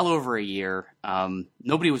well over a year.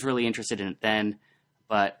 Nobody was really interested in it then.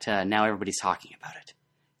 But now everybody's talking about it.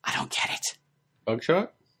 I don't get it. Bugshot?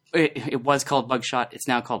 It was called Bugshot. It's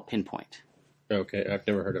now called Pinpoint. Okay, I've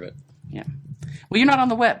never heard of it. Yeah. Well, you're not on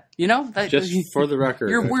the web, Just for the record.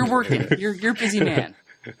 We're working. You're a busy man.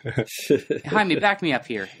 Jaime, back me up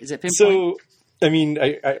here. Is it Pinpoint? So,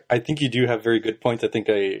 I think you do have very good points. I think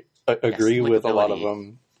I agree with a lot of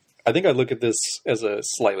them. I think I look at this as a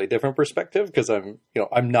slightly different perspective because I'm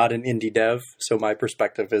not an indie dev, so my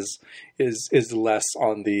perspective is less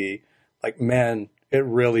on the man, it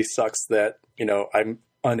really sucks that I'm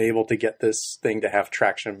unable to get this thing to have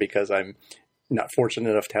traction because I'm not fortunate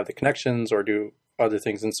enough to have the connections or do other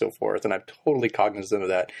things and so forth. And I'm totally cognizant of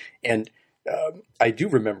that. And I do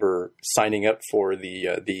remember signing up for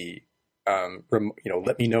the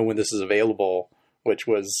let me know when this is available, which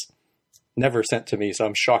was never sent to me. So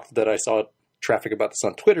I'm shocked that I saw traffic about this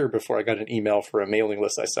on Twitter before I got an email for a mailing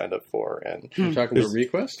list I signed up for. And you're talking about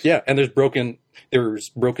request? Yeah, and there's broken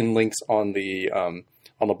links on the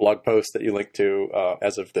blog post that you link to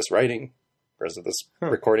as of this writing, or as of this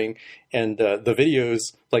recording, and the videos,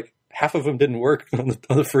 like half of them didn't work on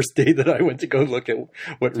the first day that I went to go look at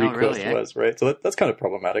what request was, right? So that's kind of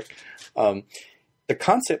problematic. The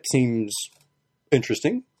concept seems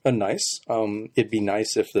interesting and nice. It'd be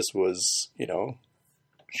nice if this was,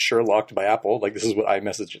 Sherlocked by Apple. Like, this is what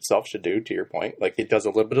iMessage itself should do, to your point. Like, it does a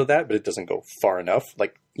little bit of that, but it doesn't go far enough,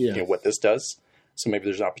 like, what this does. So maybe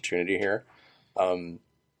there's an opportunity here. In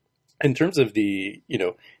terms of the,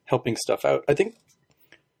 helping stuff out, I think,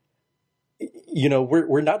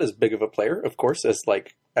 we're not as big of a player, of course, as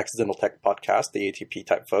like Accidental Tech Podcast, the ATP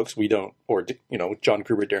type folks. We don't, or, John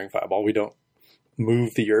Gruber, Daring Fireball, we don't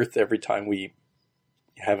move the earth every time we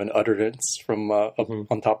have an utterance from up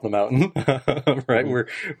on top of the mountain, right?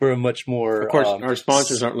 We're a much more. Of course, our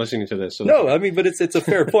sponsors aren't listening to this. So no, I mean, but it's a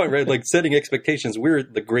fair point, right? Like, setting expectations. We're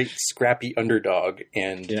the great scrappy underdog,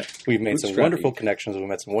 and we've made some wonderful connections. We've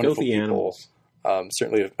met some wonderful people.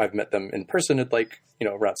 Certainly, I've met them in person at, like,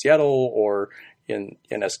 around Seattle or in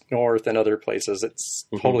Esk North and other places. It's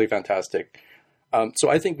totally fantastic.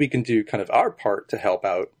 So I think we can do kind of our part to help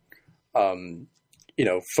out.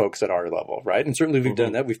 Folks at our level, right? And certainly we've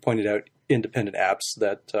done that. We've pointed out independent apps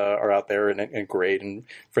that are out there and great, and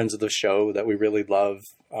friends of the show that we really love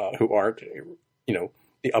who aren't,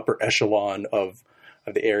 the upper echelon of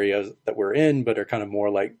the areas that we're in, but are kind of more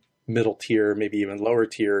like middle tier, maybe even lower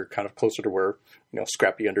tier, kind of closer to where,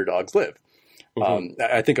 scrappy underdogs live.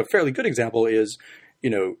 I think a fairly good example is,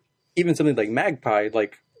 even something like Magpie,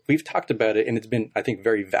 like, we've talked about it, and it's been, I think,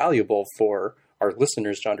 very valuable for our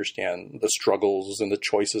listeners to understand the struggles and the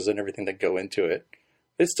choices and everything that go into it.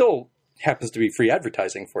 It still happens to be free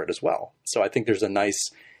advertising for it as well. So I think there's a nice,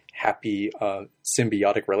 happy,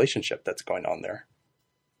 symbiotic relationship that's going on there.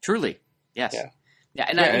 Truly. Yes. Yeah.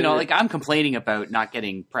 And like, I'm complaining about not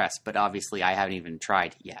getting press, but obviously I haven't even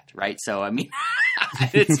tried yet. Right. So, I mean,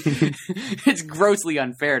 it's grossly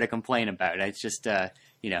unfair to complain about it. It's just, a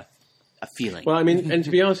feeling. Well, I mean, and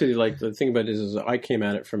to be honest with you, like, the thing about it is I came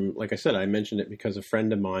at it from, like I said, I mentioned it because a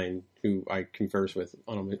friend of mine who I converse with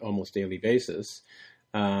on an almost daily basis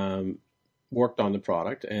worked on the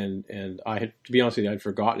product, and I had, to be honest with you, I'd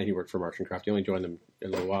forgotten he worked for Martian Craft. He only joined them a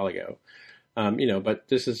little while ago. But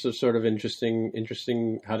this is a sort of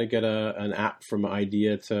interesting how to get an app from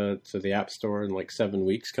idea to the App Store in like 7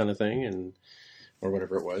 weeks kind of thing, or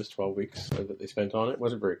whatever it was, 12 weeks that they spent on it. It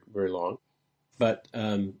wasn't very, very long. But,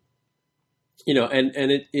 and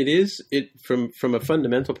it is from a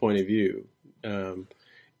fundamental point of view,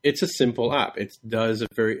 it's a simple app. It has a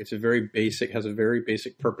very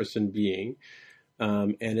basic purpose in being.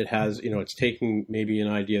 And it has, it's taking maybe an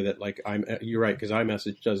idea that, like, you're right, because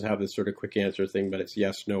iMessage does have this sort of quick answer thing, but it's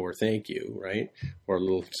yes, no, or thank you, right? Or a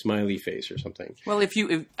little smiley face or something. Well, if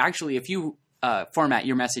you format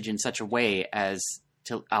your message in such a way as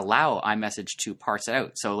to allow iMessage to parse it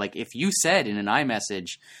out. So, like, if you said in an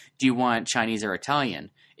iMessage, do you want Chinese or Italian?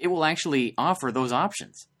 It will actually offer those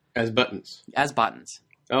options. As buttons.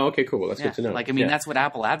 Oh, okay, cool. That's good to know. Like, I mean, that's what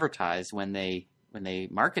Apple advertised when they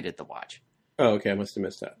marketed the watch. Oh, okay. I must have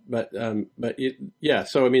missed that.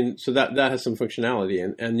 So I mean, so that has some functionality,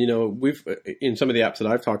 and we've in some of the apps that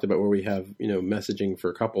I've talked about where we have messaging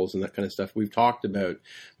for couples and that kind of stuff. We've talked about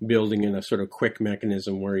building in a sort of quick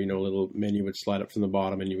mechanism where a little menu would slide up from the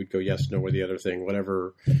bottom and you would go yes, no, or the other thing,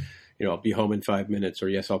 whatever. I'll be home in 5 minutes, or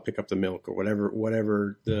yes, I'll pick up the milk, or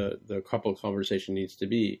whatever the couple conversation needs to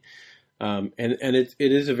be. And it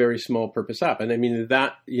is a very small purpose app. And I mean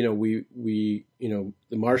that, we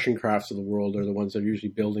the Martian Crafts of the world are the ones that are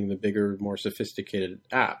usually building the bigger, more sophisticated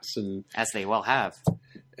apps, and as they well have.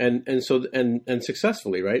 And so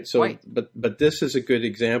successfly, right? So, right. But this is a good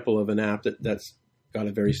example of an app that's got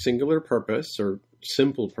a very singular purpose, or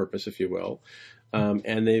simple purpose, if you will.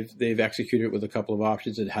 And they've executed it with a couple of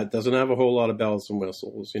options. It doesn't have a whole lot of bells and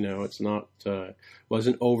whistles. It's not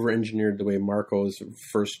wasn't over-engineered the way Marco's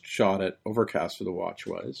first shot at Overcast for the watch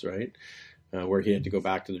was, right? Where he had to go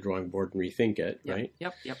back to the drawing board and rethink it, right?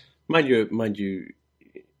 Yep. Mind you,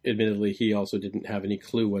 admittedly, he also didn't have any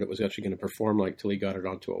clue what it was actually going to perform like till he got it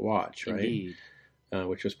onto a watch, right? Indeed.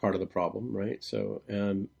 Which was part of the problem, right? So.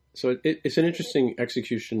 So it's an interesting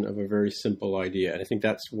execution of a very simple idea, and I think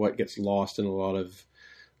that's what gets lost in a lot of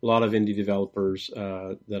lot of indie developers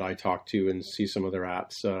that I talk to and see some of their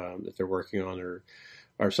apps that they're working on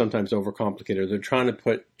are sometimes overcomplicated. They're trying to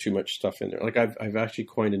put too much stuff in there. Like I've actually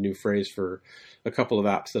coined a new phrase for a couple of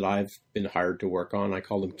apps that I've been hired to work on. I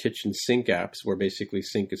call them kitchen sink apps, where basically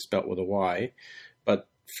sink is spelt with a Y, but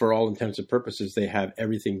for all intents and purposes, they have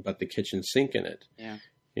everything but the kitchen sink in it. Yeah.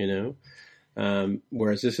 You know?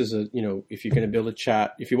 Whereas this is if you're going to build a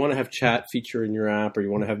chat, if you want to have chat feature in your app, or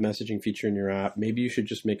you want to have messaging feature in your app, maybe you should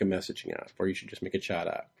just make a messaging app, or you should just make a chat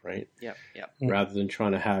app, right? Yep. Rather than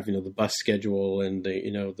trying to have, the bus schedule and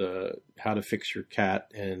the how to fix your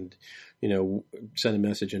cat and, send a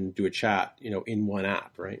message and do a chat, in one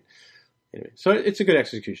app, right? Anyway, so it's a good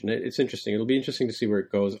execution. It's interesting. It'll be interesting to see where it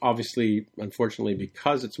goes. Obviously, unfortunately,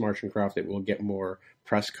 because it's Martian Craft, it will get more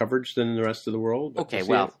press coverage than the rest of the world. Okay,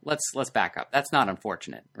 well, let's back up. That's not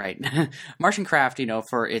unfortunate, right? Martian Craft,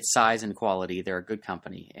 for its size and quality, they're a good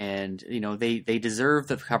company, and they deserve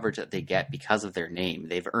the coverage that they get because of their name.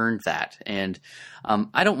 They've earned that, and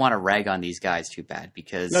I don't want to rag on these guys too bad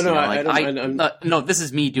because no, this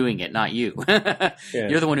is me doing it, not you. Yeah.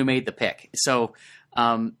 You're the one who made the pick, so.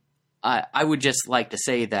 I would just like to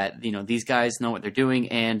say that these guys know what they're doing,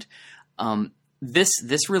 and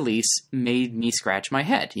this release made me scratch my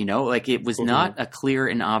head. It was not a clear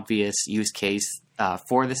and obvious use case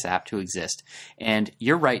for this app to exist. And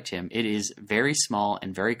you're right, Tim. It is very small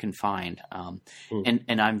and very confined,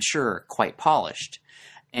 and I'm sure quite polished.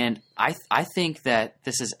 And I think that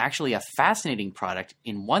this is actually a fascinating product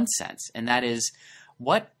in one sense, and that is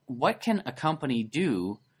what can a company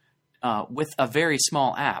do with a very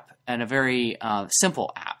small app and a very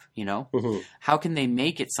simple app, How can they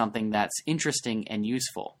make it something that's interesting and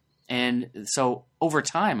useful? And so over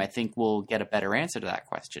time, I think we'll get a better answer to that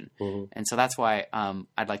question. And so that's why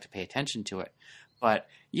I'd like to pay attention to it. But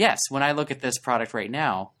yes, when I look at this product right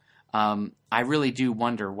now, I really do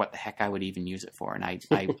wonder what the heck I would even use it for. And I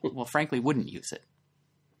well, frankly, wouldn't use it.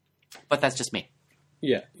 But that's just me.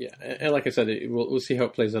 Yeah, and like I said, we'll see how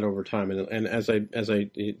it plays out over time. And as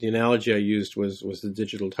the analogy I used was the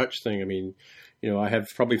digital touch thing. I mean, I have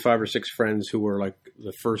probably 5 or 6 friends who were like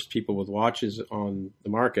the first people with watches on the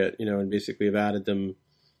market, and basically have added them.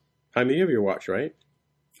 How many of your watch, right?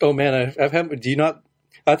 Oh man, I've had. Do you not?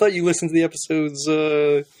 I thought you listened to the episodes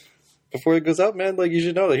before it goes out, man. Like you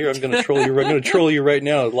should know that. Here, I'm going to troll you. I'm going to troll you right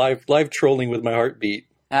now. Live trolling with my heartbeat.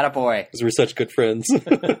 Attaboy. Because we're such good friends.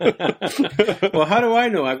 Well, how do I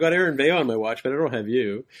know? I've got Aaron Bay on my watch, but I don't have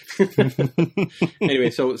you.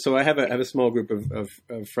 Anyway, so I have a small group of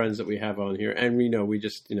friends that we have on here, and we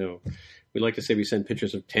just we like to say we send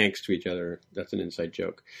pictures of tanks to each other. That's an inside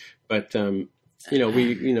joke, but not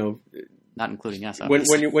including us.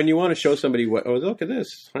 When you want to show somebody look at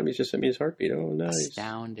this, Jaime's just sent me his heartbeat. Oh, nice,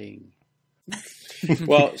 astounding.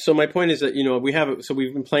 Well, so my point is that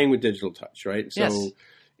we've been playing with digital touch, right? So. Yes.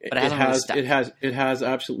 But it has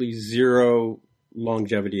absolutely zero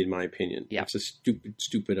longevity in my opinion. Yeah. It's a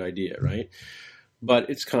stupid idea, right? But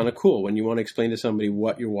it's kind of cool when you want to explain to somebody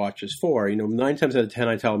what your watch is for. 9 times out of 10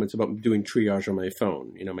 I tell them it's about doing triage on my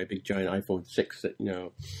phone. My big giant iPhone 6 that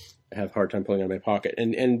I have a hard time pulling out of my pocket,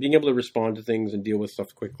 and being able to respond to things and deal with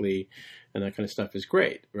stuff quickly and that kind of stuff is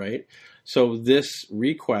great, right? So this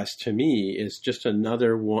request to me is just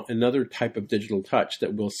another type of digital touch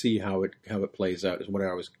that we'll see how it plays out. Is what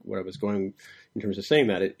I was going in terms of saying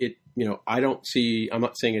that I'm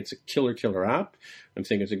not saying it's a killer app. I'm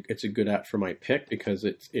saying it's a good app for my pick because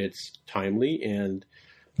it's timely and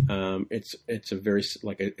it's a very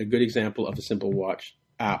a good example of a simple watch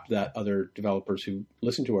app that other developers who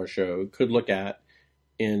listen to our show could look at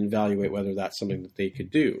and evaluate whether that's something that they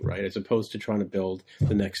could do, right? As opposed to trying to build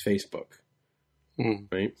the next Facebook,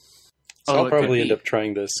 right? So I'll probably end up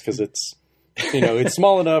trying this because it's, it's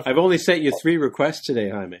small enough. I've only sent you 3 requests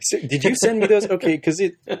today, Jaime. Did you send me those? Okay, because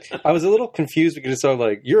I was a little confused because it's all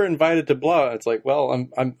like, you're invited to blah. It's like, well,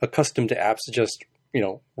 I'm accustomed to apps just,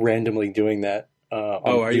 randomly doing that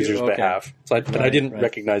on users' behalf. So I didn't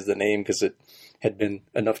recognize the name because it had been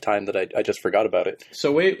enough time that I just forgot about it. So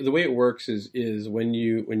the way it works is when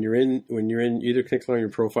you're in either clicking on your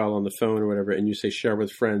profile on the phone or whatever, and you say share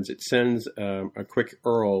with friends, it sends a quick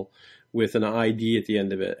URL with an ID at the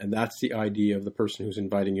end of it, and that's the ID of the person who's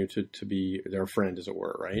inviting you to be their friend, as it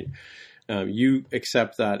were, right? You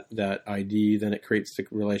accept that ID, then it creates the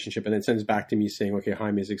relationship, and it sends back to me saying, okay,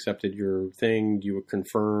 Jaime has accepted your thing. You would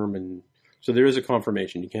confirm, and so there is a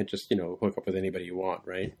confirmation. You can't just, hook up with anybody you want,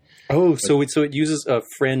 right? Oh, so it uses a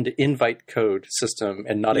friend invite code system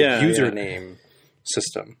and not a username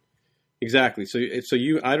system. Exactly. So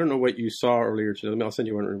I don't know what you saw earlier today. I'll send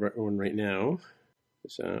you one right now.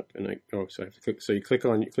 this app, and so I have to click. So you click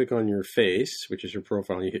on your face, which is your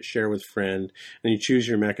profile, and you hit share with friend, and you choose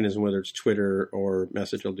your mechanism, whether it's Twitter or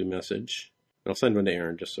message. I'll do message. I'll send one to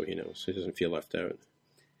Aaron just so he knows, so he doesn't feel left out.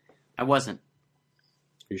 I wasn't.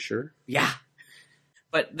 Are you sure? Yeah.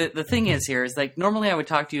 But the thing is here is, like, normally I would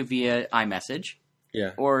talk to you via iMessage.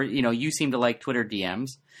 Yeah. Or, you seem to like Twitter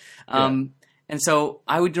DMs. And so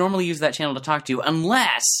I would normally use that channel to talk to you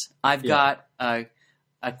unless I've got a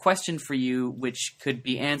question for you which could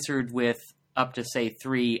be answered with up to, say,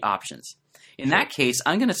 3 options. In that case,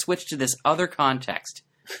 I'm going to switch to this other context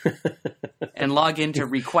and log into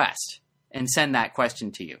request and send that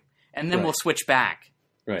question to you. And then we'll switch back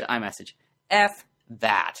to iMessage. F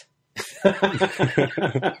that.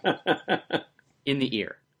 In the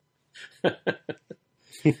ear.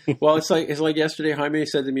 Well, it's like yesterday. Jaime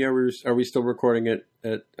said to me, "Are we still recording it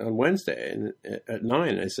on Wednesday and at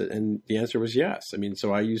 9?" I said, and the answer was yes. I mean,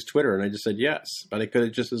 so I used Twitter and I just said yes, but I could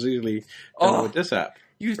have just as easily done it with this app.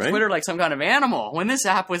 You used Twitter like some kind of animal when this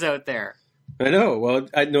app was out there. I know. Well,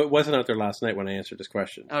 I know it wasn't out there last night when I answered this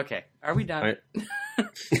question. Okay, are we done?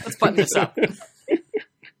 Let's button this up.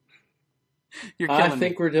 You're killing me. I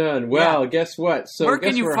think we're done. Well, guess what? So where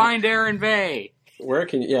can you find Aaron Vey? Where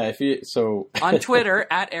can you? Yeah, if you on Twitter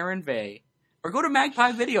at Aaron Vey, or go to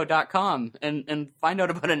magpievideo.com and find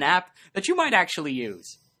out about an app that you might actually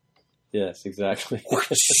use. Yes, exactly.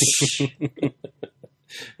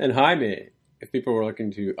 And Jaime, if people were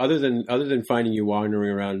looking to other than finding you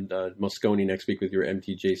wandering around Moscone next week with your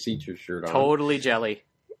MTJC shirt on, totally jelly.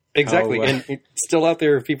 Exactly, and it's still out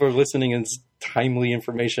there if people are listening and it's timely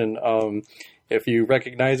information. If you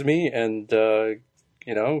recognize me and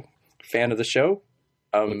fan of the show.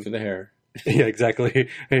 Look for the hair. Yeah, exactly.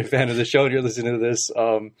 A fan of the show and you're listening to this,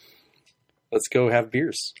 let's go have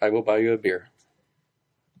beers. I will buy you a beer.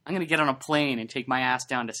 I'm going to get on a plane and take my ass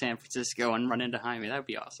down to San Francisco and run into Jaime. That would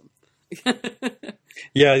be awesome.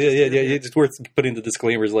 Yeah. It's worth putting the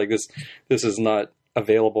disclaimers like this. This is not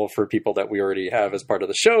available for people that we already have as part of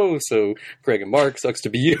the show. So Greg and Mark, sucks to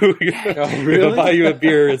be you. Oh, really? If I buy you a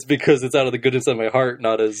beer, it's because it's out of the goodness of my heart,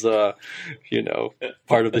 not as,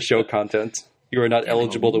 part of the show content. You are not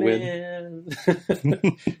eligible to win.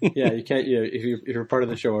 Yeah, you can't. If you're part of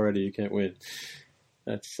the show already, you can't win.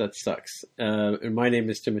 That sucks. And my name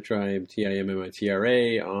is Timitra. I am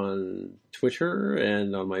TIMMITRA on Twitter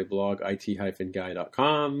and on my blog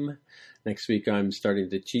it-guy.com. Next week, I'm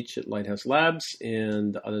starting to teach at Lighthouse Labs,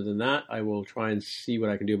 and other than that, I will try and see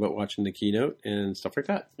what I can do about watching the keynote and stuff like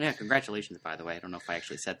that. Yeah, congratulations, by the way. I don't know if I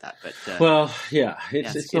actually said that, but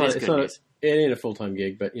it ain't a full-time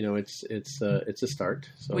gig, but it's a start.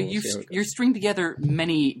 So you string together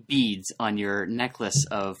many beads on your necklace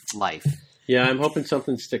of life. Yeah, I'm hoping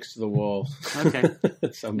something sticks to the wall. Okay.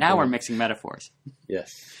 Now we're mixing metaphors.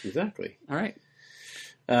 Yes, exactly. All right.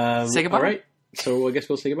 Say goodbye. All right. So I guess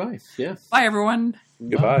we'll say goodbye. Yeah. Bye, everyone.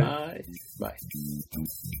 Goodbye. Bye.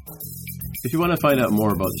 If you want to find out more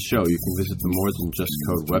about the show, you can visit the More Than Just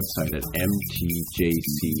Code website at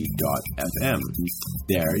mtjc.fm.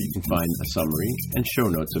 There, you can find a summary and show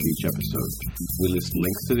notes of each episode. We list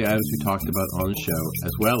links to the items we talked about on the show, as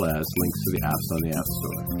well as links to the apps on the App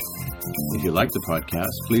Store. If you like the podcast,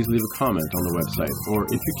 please leave a comment on the website, or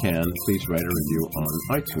if you can, please write a review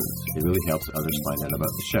on iTunes. It really helps others find out about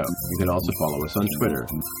the show. You can also follow us on Twitter.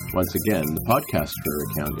 Once again, the podcast Twitter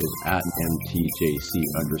account is at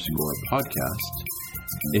 @mtjc_podcast.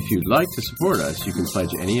 If you'd like to support us, you can pledge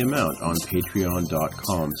any amount on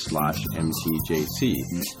patreon.com/mtjc.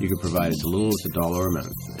 You can provide as little as $1 a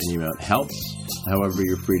month. Any amount helps. However,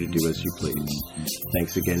 you're free to do as you please.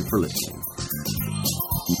 Thanks again for listening.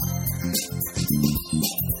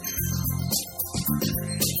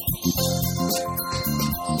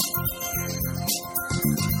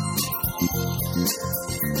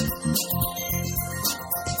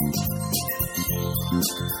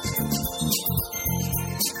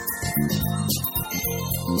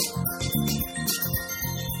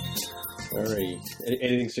 All right.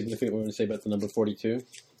 Anything significant we want to say about the number 42?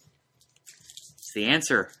 It's the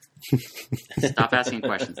answer. Stop asking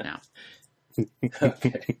questions now.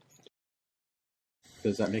 Okay.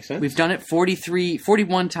 Does that make sense? We've done it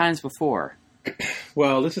 41 times before.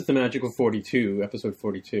 Well, this is the magical 42, episode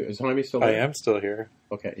 42. Is Jaime still there? I am still here.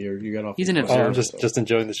 Okay, you got off. He's an observer. I'm just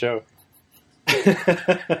enjoying the show.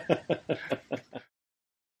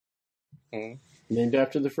 Named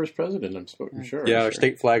after the first president, I'm sure. Yeah, our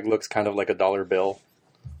state flag looks kind of like a dollar bill.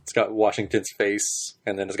 It's got Washington's face,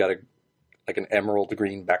 and then it's got an emerald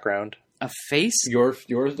green background. A face? Yours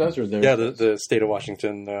does, or theirs? Yeah, the state of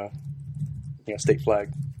Washington, state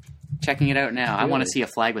flag. Checking it out now. Really? I want to see a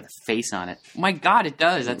flag with a face on it. My God, it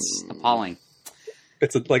does. That's appalling.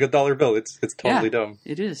 It's like a dollar bill. It's totally dumb.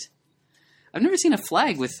 It is. I've never seen a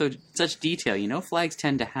flag with such detail. You know, flags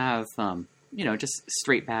tend to have, just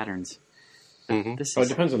straight patterns. Mm-hmm. It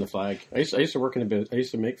depends on the flag. I used to work in a bit. I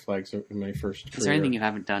used to make flags in my first career. Is there anything you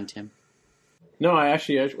haven't done, Tim? No, I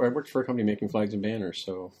worked for a company making flags and banners,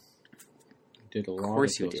 so I did a lot of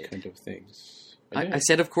those kind of things. I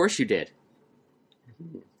said, of course you did.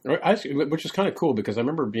 Which is kind of cool because I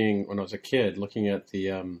remember when I was a kid, looking at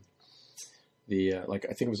the I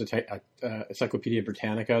think it was Encyclopedia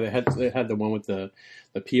Britannica. They had the one with the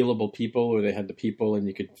peelable people, where they had the people and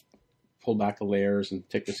you could pull back the layers and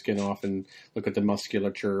take the skin off and look at the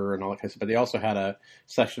musculature and all that kind of stuff. But they also had a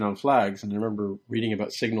section on flags, and I remember reading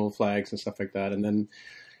about signal flags and stuff like that. And then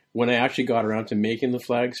when I actually got around to making the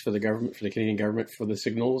flags for the government, for the Canadian government, for the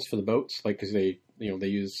signals for the boats, like because they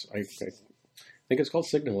use I think it's called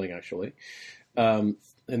signaling actually, and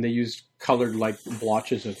they use colored like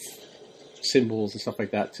blotches of symbols and stuff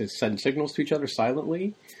like that to send signals to each other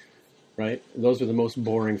silently. Right, those are the most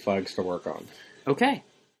boring flags to work on. Okay.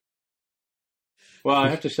 Well, I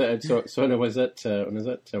have to say, so when I was at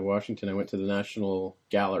Washington, I went to the National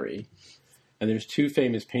Gallery, and there's two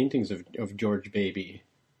famous paintings of George Beatty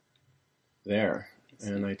there,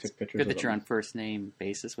 and I took pictures. Good that you're on first name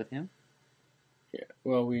basis with him. Yeah,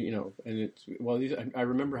 well, I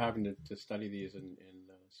remember having to study these in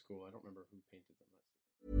school. I don't remember who painted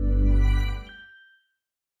them.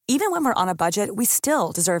 Even when we're on a budget, we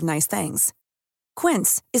still deserve nice things.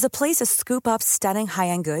 Quince is a place to scoop up stunning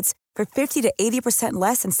high-end goods for 50 to 80%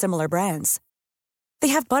 less than similar brands. They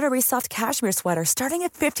have buttery soft cashmere sweaters starting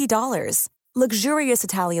at $50, luxurious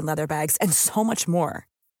Italian leather bags, and so much more.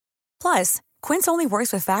 Plus, Quince only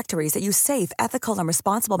works with factories that use safe, ethical, and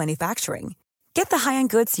responsible manufacturing. Get the high-end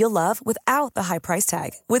goods you'll love without the high price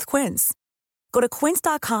tag with Quince. Go to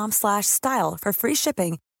quince.com/style for free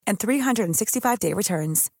shipping and 365-day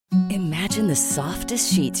returns. Imagine the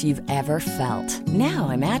softest sheets you've ever felt. Now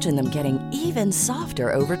imagine them getting even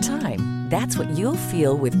softer over time. That's what you'll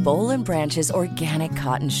feel with Boll & Branch's organic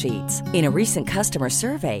cotton sheets. In a recent customer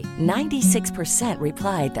survey, 96%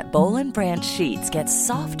 replied that Boll & Branch sheets get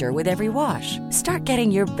softer with every wash. Start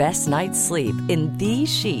getting your best night's sleep in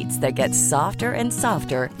these sheets that get softer and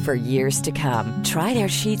softer for years to come. Try their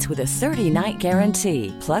sheets with a 30-night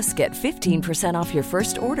guarantee. Plus, get 15% off your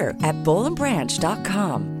first order at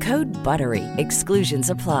bollandbranch.com. Code BUTTERY. Exclusions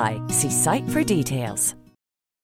apply. See site for details.